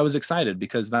so I was excited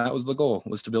because that was the goal,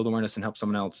 was to build awareness and help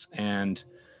someone else. And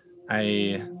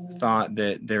I thought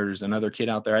that there's another kid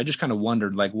out there. I just kind of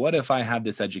wondered, like, what if I had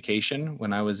this education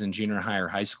when I was in junior high or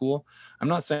high school? I'm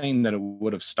not saying that it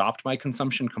would have stopped my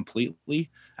consumption completely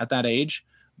at that age,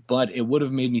 but it would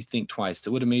have made me think twice.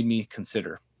 It would have made me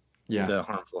consider the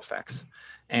harmful effects.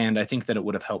 And I think that it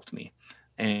would have helped me.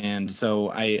 And so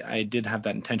I did have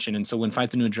that intention. And so when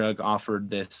Fight the New Drug offered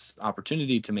this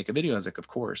opportunity to make a video, I was like, of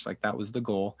course, like that was the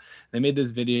goal. They made this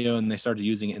video and they started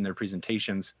using it in their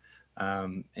presentations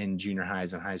in junior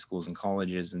highs and high schools and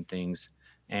colleges and things.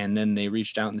 And then they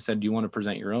reached out and said, do you want to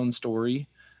present your own story?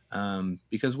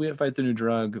 Because we at Fight the New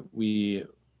Drug, what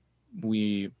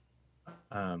we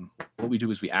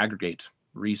do is we aggregate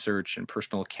research and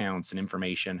personal accounts and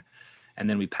information, and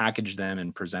then we package them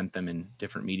and present them in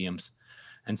different mediums.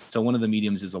 And so one of the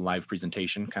mediums is a live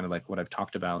presentation, kind of like what I've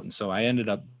talked about. And so I ended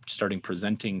up starting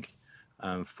presenting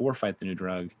for Fight the New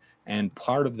Drug. And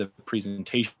part of the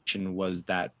presentation was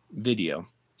that video.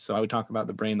 So I would talk about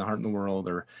the brain, the heart, and the world,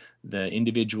 or the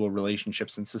individual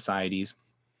relationships and societies,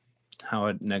 how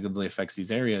it negatively affects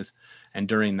these areas. And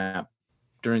during that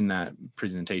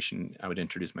presentation, I would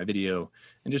introduce my video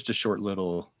and just a short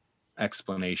little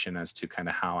explanation as to kind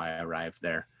of how I arrived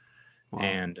there.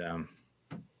 Wow.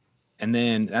 And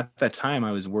then at that time,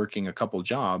 I was working a couple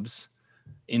jobs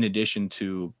in addition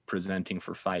to presenting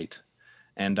for Fight.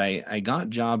 And I got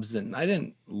jobs and I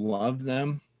didn't love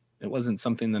them. It wasn't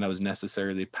something that I was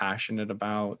necessarily passionate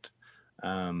about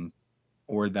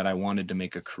or that I wanted to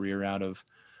make a career out of.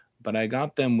 But I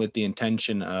got them with the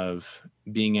intention of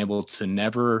being able to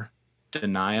never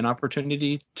deny an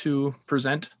opportunity to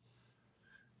present.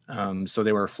 So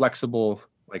they were flexible,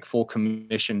 like full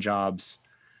commission jobs.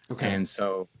 Okay. And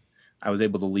so I was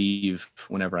able to leave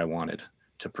whenever I wanted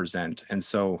to present. And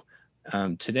so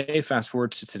today, fast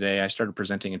forward to today, I started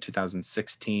presenting in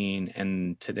 2016.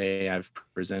 And today I've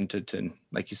presented to,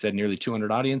 like you said, nearly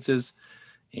 200 audiences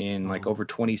in like over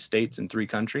 20 states and 3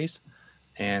 countries.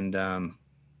 And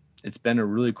it's been a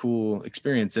really cool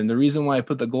experience. And the reason why I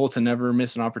put the goal to never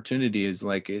miss an opportunity is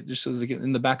like, it just was like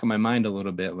in the back of my mind a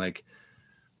little bit, like,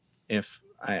 if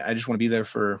I just want to be there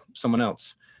for someone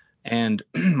else. And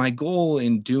my goal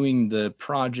in doing the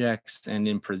projects and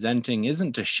in presenting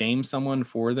isn't to shame someone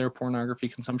for their pornography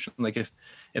consumption. Like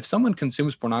if someone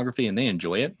consumes pornography and they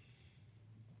enjoy it,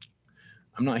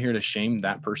 I'm not here to shame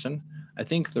that person. I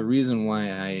think the reason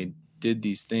why I did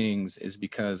these things is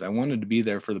because I wanted to be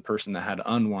there for the person that had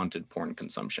unwanted porn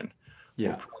consumption,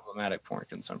 or problematic porn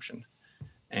consumption.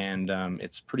 And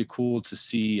it's pretty cool to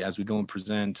see as we go and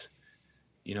present,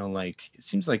 like it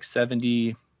seems like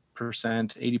 70%,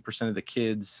 80% of the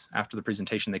kids after the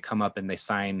presentation, they come up and they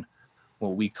sign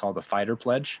what we call the fighter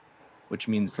pledge, which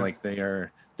means like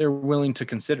they're willing to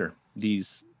consider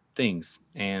these things.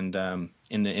 And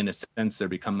in a sense, they're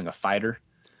becoming a fighter.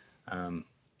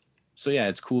 So yeah,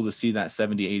 it's cool to see that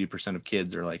 70, 80% of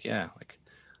kids are like, yeah, like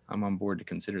I'm on board to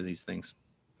consider these things.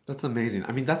 That's amazing.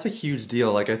 I mean, that's a huge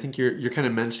deal. Like, I think you're kind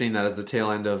of mentioning that as the tail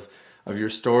end of your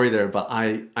story there, but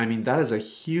I mean, that is a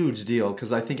huge deal,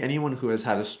 because I think anyone who has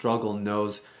had a struggle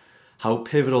knows how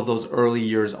pivotal those early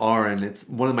years are. And it's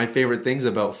one of my favorite things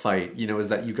about Fight, is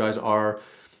that you guys are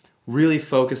really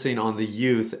focusing on the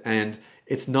youth, and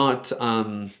it's not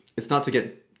to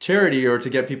get charity or to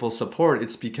get people support.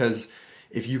 It's because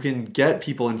if you can get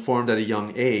people informed at a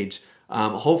young age,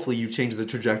 hopefully you change the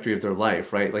trajectory of their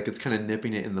life, right? Like, it's kind of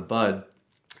nipping it in the bud.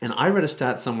 And I read a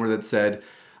stat somewhere that said,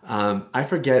 I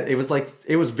forget, it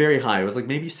was very high. It was like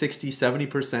maybe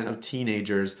 60-70% of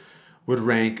teenagers would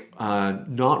rank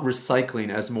not recycling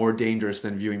as more dangerous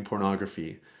than viewing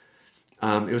pornography.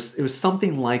 It was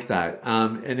something like that.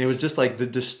 And it was just like the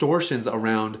distortions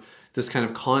around this kind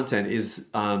of content is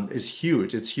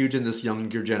huge. It's huge in this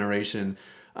younger generation,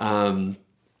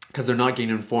 because they're not getting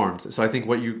informed. So I think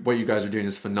what you guys are doing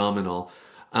is phenomenal.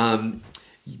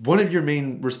 One of your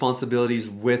main responsibilities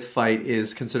with Fight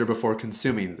is Consider Before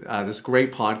Consuming, this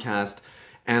great podcast.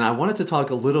 And I wanted to talk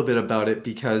a little bit about it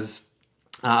because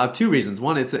of two reasons.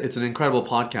 One, it's an incredible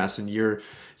podcast, and you're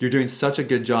doing such a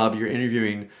good job. You're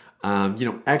interviewing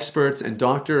experts and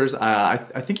doctors. I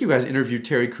think you guys interviewed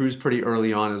Terry Crews pretty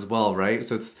early on as well, right?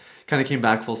 So it's kind of came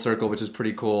back full circle, which is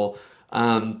pretty cool.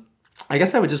 I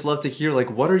guess I would just love to hear, like,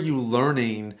 what are you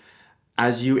learning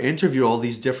as you interview all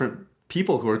these different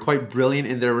people who are quite brilliant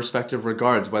in their respective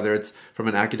regards, whether it's from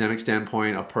an academic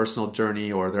standpoint, a personal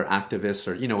journey, or they're activists,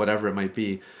 or whatever it might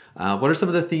be. What are some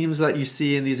of the themes that you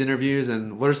see in these interviews,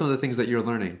 and what are some of the things that you're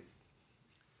learning?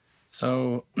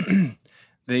 So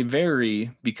they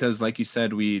vary because, like you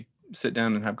said, we sit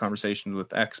down and have conversations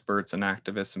with experts and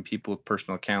activists and people with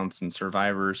personal accounts and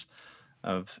survivors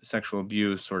of sexual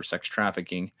abuse or sex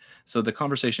trafficking. So the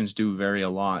conversations do vary a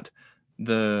lot.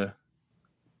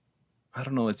 I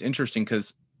don't know, it's interesting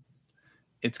because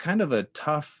it's kind of a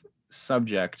tough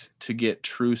subject to get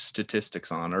true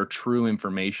statistics on or true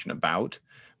information about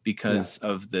because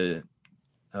of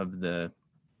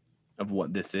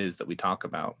what this is that we talk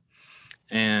about.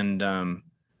 And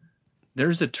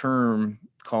there's a term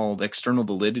called external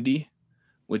validity,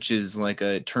 which is like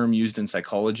a term used in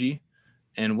psychology.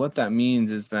 And what that means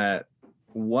is that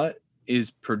what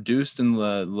is produced in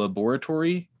the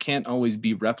laboratory can't always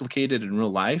be replicated in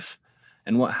real life.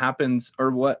 And what happens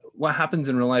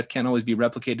in real life can't always be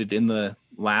replicated in the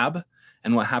lab.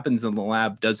 And what happens in the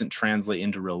lab doesn't translate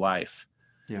into real life.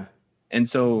 Yeah. And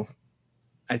so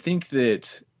I think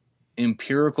that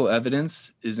empirical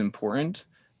evidence is important.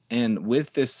 And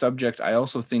with this subject, I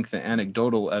also think that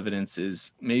anecdotal evidence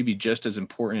is maybe just as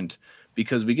important,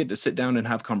 because we get to sit down and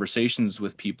have conversations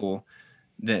with people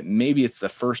that maybe it's the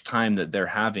first time that they're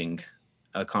having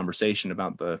a conversation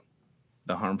about the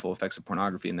harmful effects of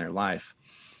pornography in their life,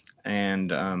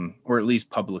 and or at least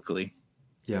publicly.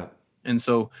 Yeah. And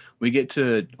so we get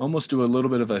to almost do a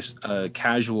little bit of a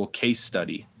casual case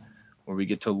study where we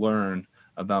get to learn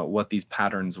about what these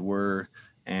patterns were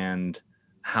and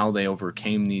how they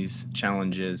overcame these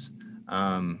challenges.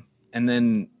 And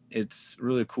then it's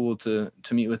really cool to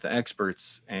meet with the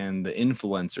experts and the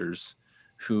influencers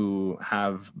who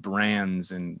have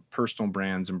brands and personal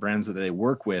brands and brands that they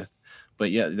work with, but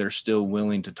yet they're still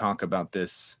willing to talk about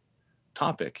this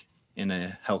topic in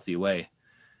a healthy way.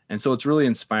 And so it's really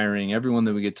inspiring. Everyone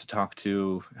that we get to talk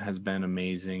to has been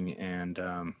amazing. And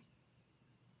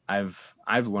I've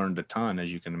learned a ton,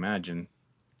 as you can imagine.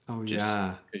 Oh,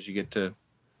 yeah. Because you get to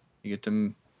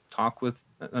talk with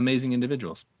amazing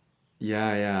individuals.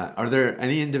 Yeah. Are there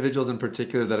any individuals in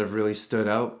particular that have really stood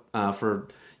out for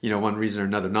one reason or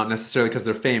another? Not necessarily because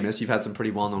they're famous. You've had some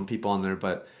pretty well-known people on there,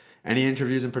 but any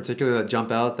interviews in particular that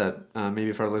jump out that maybe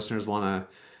if our listeners want to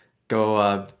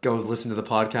go listen to the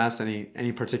podcast,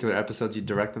 any particular episodes you'd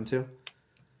direct them to?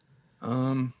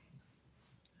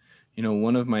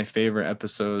 One of my favorite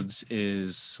episodes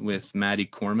is with Maddie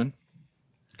Corman.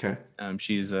 Okay.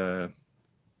 She's a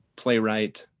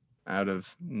playwright out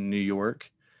of New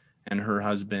York, and her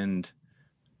husband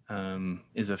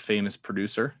is a famous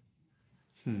producer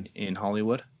in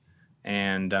Hollywood.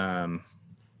 And her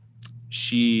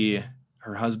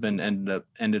husband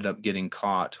ended up getting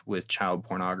caught with child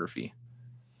pornography,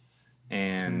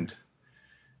 and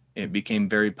it became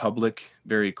very public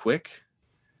very quick.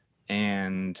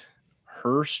 And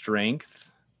her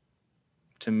strength,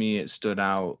 to me, it stood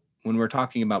out when we're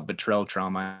talking about betrayal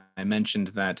trauma. I mentioned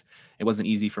that it wasn't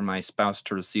easy for my spouse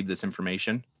to receive this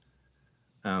information.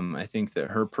 I think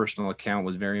that her personal account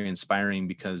was very inspiring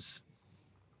because,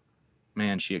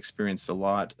 man, she experienced a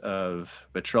lot of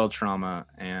betrayal trauma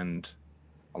and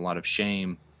a lot of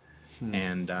shame.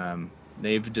 And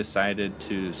they've decided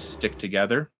to stick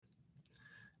together,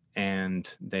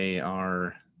 and they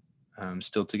are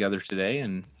still together today.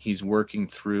 And he's working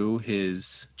through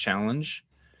his challenge,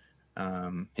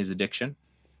 his addiction.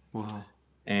 Wow.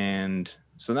 And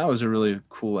so that was a really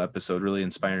cool episode, really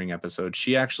inspiring episode.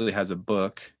 She actually has a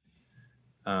book,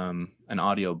 an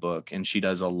audio book, and she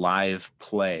does a live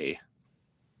play.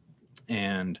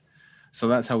 And so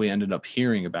that's how we ended up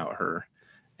hearing about her.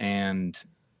 And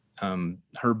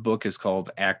her book is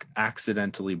called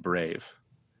Accidentally Brave.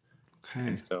 Okay.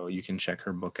 And so you can check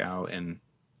her book out and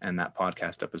that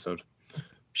podcast episode.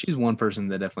 She's one person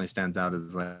that definitely stands out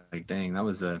as like, dang, that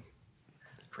was a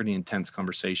pretty intense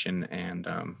conversation, and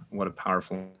what a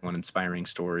powerful and inspiring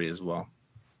story as well.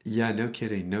 Yeah, no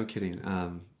kidding.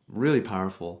 Really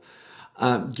powerful.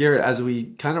 Garrett, as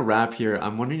we kind of wrap here,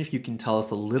 I'm wondering if you can tell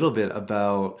us a little bit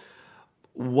about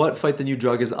what Fight the New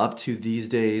Drug is up to these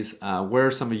days, where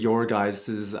are some of your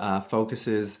guys'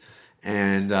 focuses,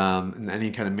 and any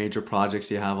kind of major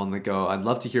projects you have on the go. I'd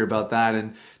love to hear about that,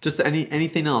 and just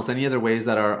anything else, any other ways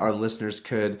that our listeners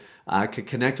could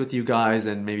connect with you guys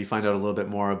and maybe find out a little bit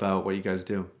more about what you guys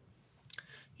do.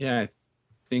 Yeah, I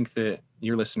think that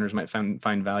your listeners might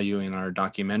find value in our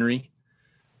documentary,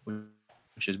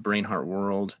 which is Brain Heart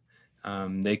World.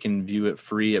 They can view it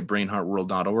free at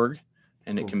brainheartworld.org,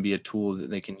 and it can be a tool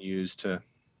that they can use to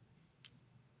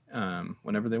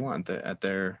whenever they want at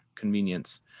their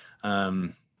convenience.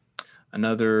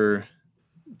 Another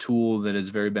tool that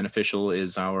is very beneficial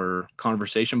is our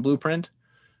conversation blueprint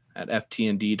at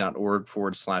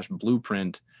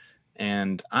ftnd.org/blueprint.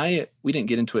 And we didn't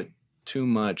get into it too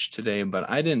much today, but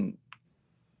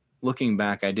looking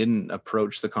back, I didn't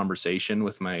approach the conversation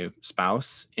with my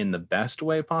spouse in the best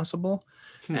way possible.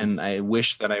 And I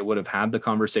wish that I would have had the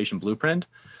conversation blueprint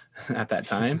at that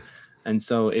time. And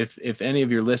so if any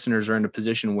of your listeners are in a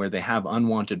position where they have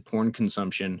unwanted porn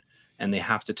consumption and they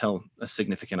have to tell a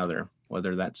significant other,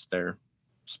 whether that's their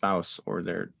spouse or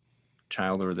their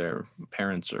child or their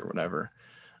parents or whatever,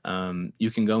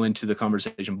 you can go into the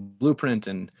conversation blueprint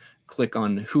and click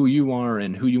on who you are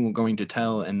and who you are going to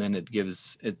tell. And then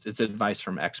it's advice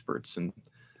from experts.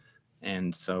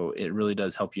 And so it really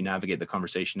does help you navigate the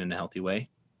conversation in a healthy way.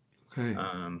 Okay.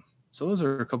 So those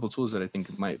are a couple of tools that I think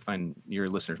your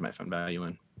listeners might find value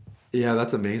in. Yeah,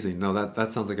 that's amazing. No,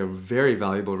 that sounds like a very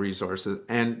valuable resource.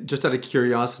 And just out of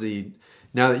curiosity,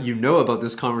 now that you know about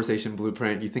this conversation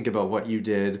blueprint, you think about what you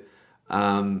did,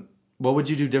 what would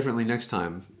you do differently next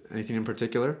time? Anything in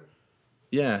particular?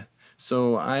 Yeah.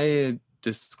 So I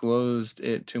disclosed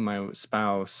it to my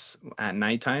spouse at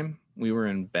nighttime. We were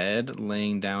in bed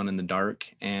laying down in the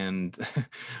dark, and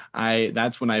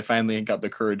that's when I finally got the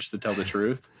courage to tell the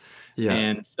truth. Yeah.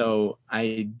 And so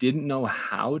I didn't know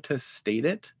how to state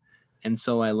it. And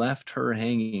so I left her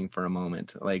hanging for a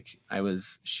moment. Like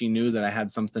she knew that I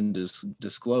had something to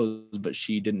disclose, but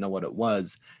she didn't know what it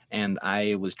was. And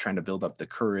I was trying to build up the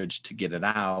courage to get it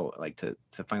out, like to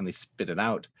finally spit it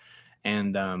out.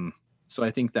 And so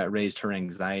I think that raised her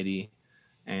anxiety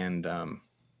and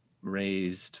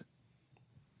raised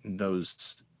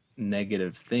those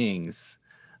negative things.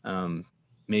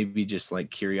 Maybe just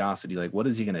like curiosity, like, what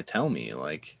is he going to tell me?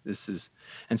 Like,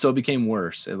 and so it became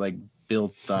worse. It like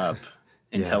built up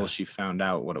until she found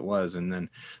out what it was. And then,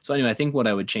 so anyway, I think what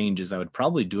I would change is I would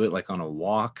probably do it like on a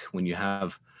walk when you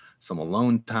have some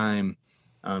alone time,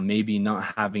 maybe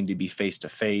not having to be face to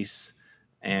face.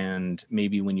 And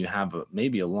maybe when you have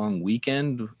maybe a long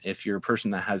weekend, if you're a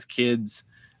person that has kids,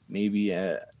 maybe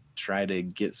try to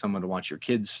get someone to watch your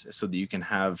kids so that you can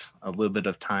have a little bit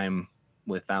of time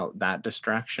without that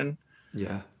distraction.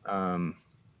 Yeah.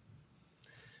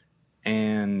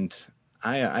 And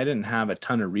I didn't have a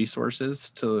ton of resources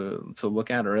to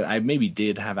look at, or I maybe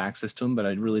did have access to them, but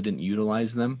I really didn't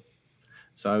utilize them.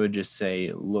 So I would just say,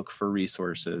 look for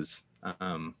resources,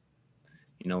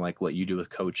 like what you do with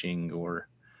coaching or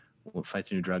what Fight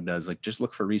the New Drug does. Like, just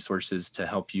look for resources to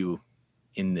help you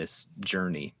in this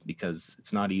journey, because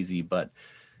it's not easy. But,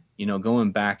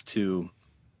 going back to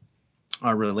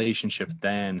our relationship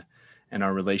then and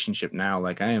our relationship now,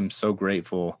 like, I am so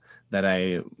grateful that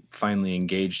I finally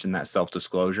engaged in that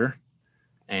self-disclosure.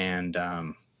 And,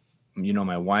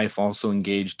 my wife also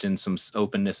engaged in some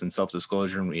openness and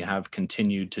self-disclosure, and we have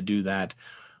continued to do that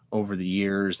over the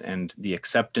years. And the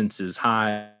acceptance is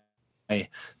high, the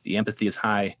empathy is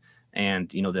high, and,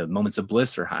 the moments of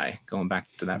bliss are high. Going back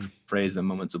to that phrase, the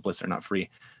moments of bliss are not free.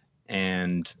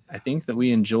 And I think that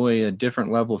we enjoy a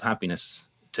different level of happiness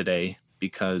today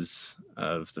because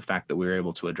of the fact that we were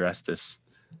able to address this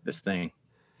thing.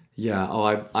 Yeah.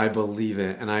 Oh, I believe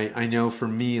it. And I know for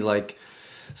me, like,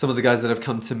 some of the guys that have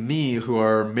come to me who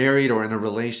are married or in a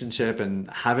relationship and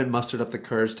haven't mustered up the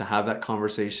courage to have that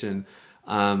conversation,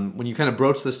 when you kind of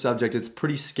broach the subject, it's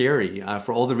pretty scary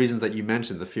for all the reasons that you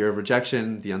mentioned, the fear of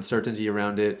rejection, the uncertainty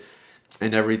around it,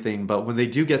 and everything. But when they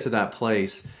do get to that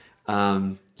place,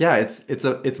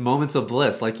 it's moments of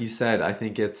bliss, like you said. I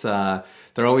think it's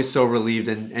they're always so relieved,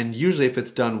 and usually if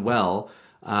it's done well,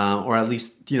 or at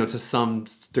least to some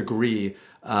degree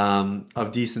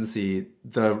of decency,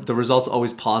 the result's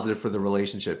always positive for the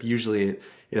relationship. Usually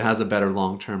it has a better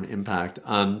long-term impact.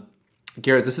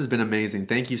 Garrett, this has been amazing.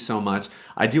 Thank you so much.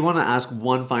 I do want to ask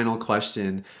one final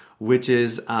question, which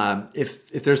is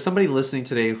if there's somebody listening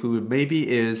today who maybe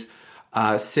is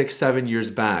 6-7 years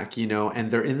back,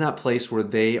 and they're in that place where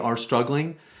they are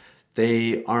struggling,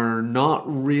 they are not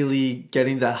really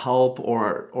getting the help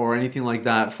or anything like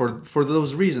that for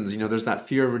those reasons. There's that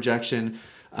fear of rejection.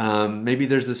 Maybe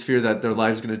there's this fear that their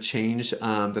life's going to change,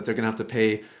 that they're going to have to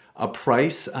pay a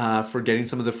price for getting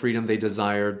some of the freedom they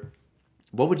desire.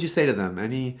 What would you say to them?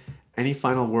 Any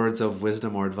final words of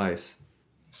wisdom or advice?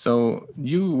 So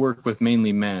you work with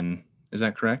mainly men, is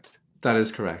that correct? That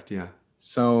is correct, yeah.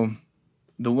 So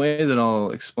the way that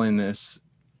I'll explain this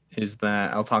is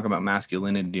that I'll talk about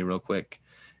masculinity real quick.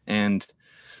 And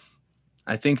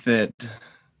I think that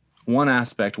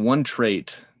one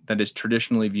trait that is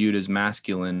traditionally viewed as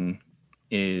masculine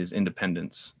is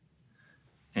independence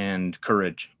and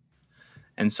courage.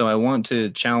 And so I want to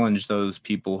challenge those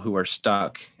people who are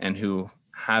stuck and who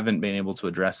haven't been able to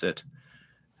address it.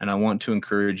 And I want to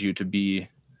encourage you to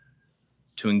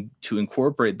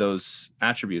incorporate those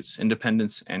attributes,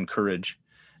 independence and courage.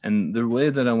 And the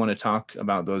way that I want to talk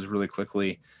about those really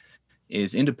quickly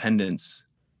is independence.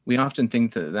 We often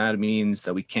think that means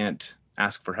that we can't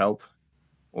ask for help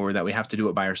or that we have to do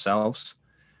it by ourselves.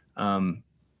 But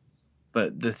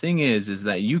the thing is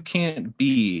that you can't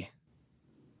be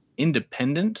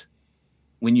independent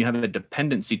when you have a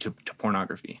dependency to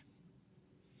pornography.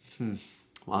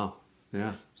 Wow.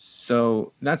 Yeah.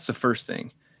 So that's the first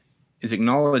thing, is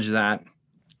acknowledge that.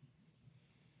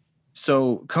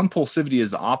 So compulsivity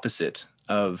is the opposite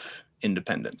of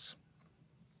independence.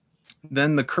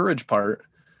 Then the courage part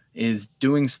is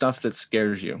doing stuff that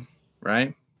scares you,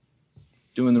 right?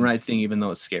 Doing the right thing even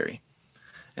though it's scary.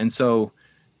 And so,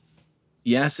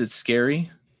 yes, it's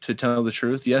scary to tell the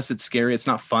truth. Yes, it's scary. It's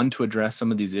not fun to address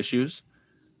some of these issues,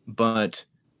 but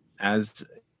as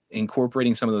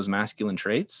incorporating some of those masculine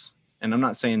traits, and I'm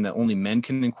not saying that only men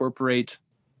can incorporate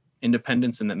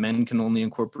independence and that men can only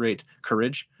incorporate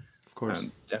courage. Of course.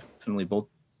 Definitely both.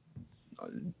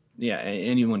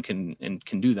 Anyone can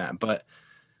do that. But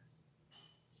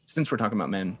since we're talking about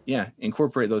men,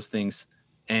 incorporate those things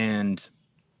and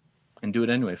do it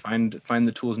anyway. Find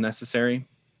the tools necessary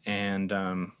and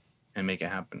make it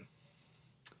happen.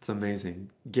 It's amazing.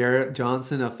 Garrett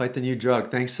Johnson of Fight the New Drug.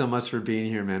 Thanks so much for being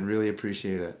here, man. Really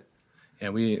appreciate it. Yeah,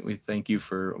 we thank you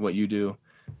for what you do,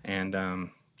 and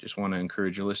just want to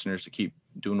encourage your listeners to keep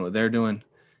doing what they're doing.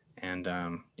 And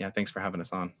thanks for having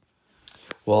us on.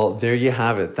 Well, there you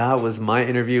have it. That was my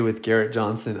interview with Garrett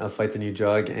Johnson of Fight the New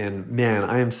Drug. And man,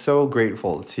 I am so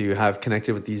grateful to have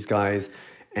connected with these guys.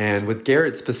 And with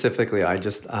Garrett specifically, I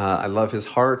love his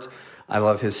heart. I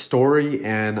love his story.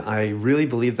 And I really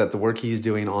believe that the work he's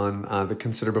doing on the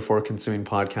Consider Before Consuming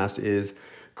podcast is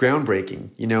groundbreaking,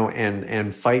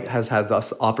 and Fight has had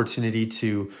this opportunity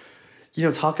to,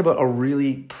 talk about a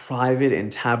really private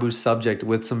and taboo subject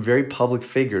with some very public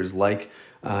figures like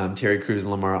Terry Crews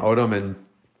and Lamar Odom. And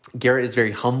Garrett is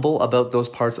very humble about those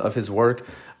parts of his work,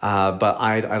 but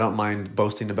I don't mind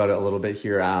boasting about it a little bit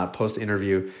here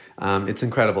post-interview. It's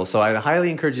incredible. So I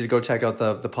highly encourage you to go check out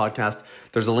the podcast.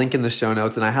 There's a link in the show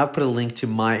notes, and I have put a link to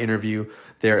my interview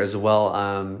there as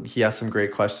well. He asked some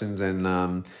great questions,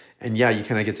 and you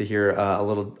kind of get to hear a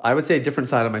little, I would say, a different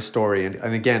side of my story.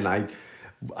 And again,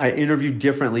 I interview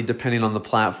differently depending on the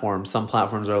platform. Some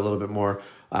platforms are a little bit more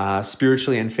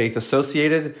spiritually and faith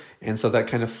associated, and so that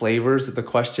kind of flavors the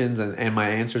questions and my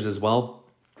answers as well.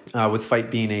 with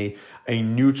FIGHT being a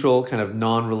neutral, kind of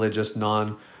non-religious,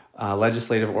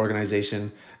 non-legislative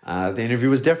organization. The interview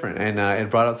was different, and it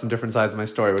brought out some different sides of my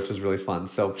story, which was really fun.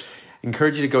 So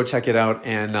encourage you to go check it out.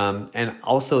 And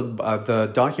also the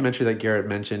documentary that Garrett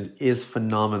mentioned is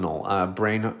phenomenal.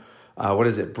 Brain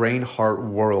Heart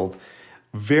World.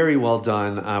 Very well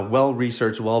done, well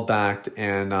researched, well backed,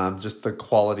 and just the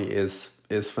quality is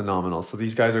phenomenal. So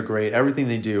these guys are great. Everything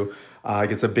they do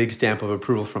gets a big stamp of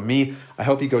approval from me. I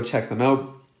hope you go check them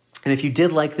out. And if you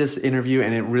did like this interview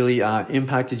and it really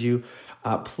impacted you,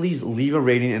 please leave a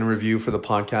rating and a review for the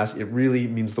podcast. It really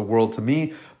means the world to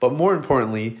me. But more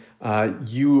importantly,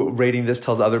 you rating this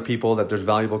tells other people that there's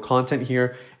valuable content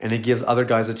here, and it gives other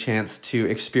guys a chance to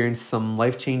experience some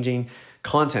life-changing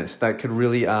content that could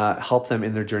really help them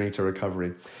in their journey to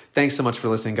recovery. Thanks so much for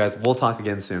listening, guys. We'll talk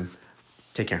again soon.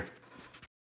 Take care.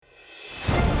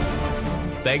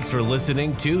 Thanks for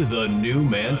listening to the New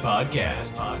Man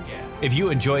Podcast. If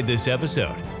you enjoyed this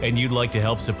episode and you'd like to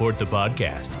help support the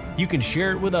podcast, you can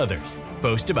share it with others,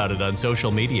 post about it on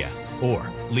social media,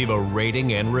 or leave a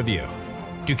rating and review.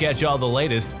 To catch all the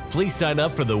latest, please sign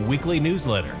up for the weekly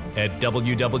newsletter at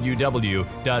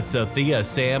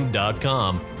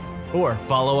www.sathiasam.com or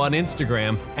follow on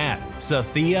Instagram at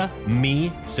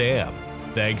SathiaMeSam.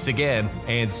 Thanks again,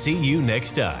 and see you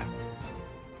next time.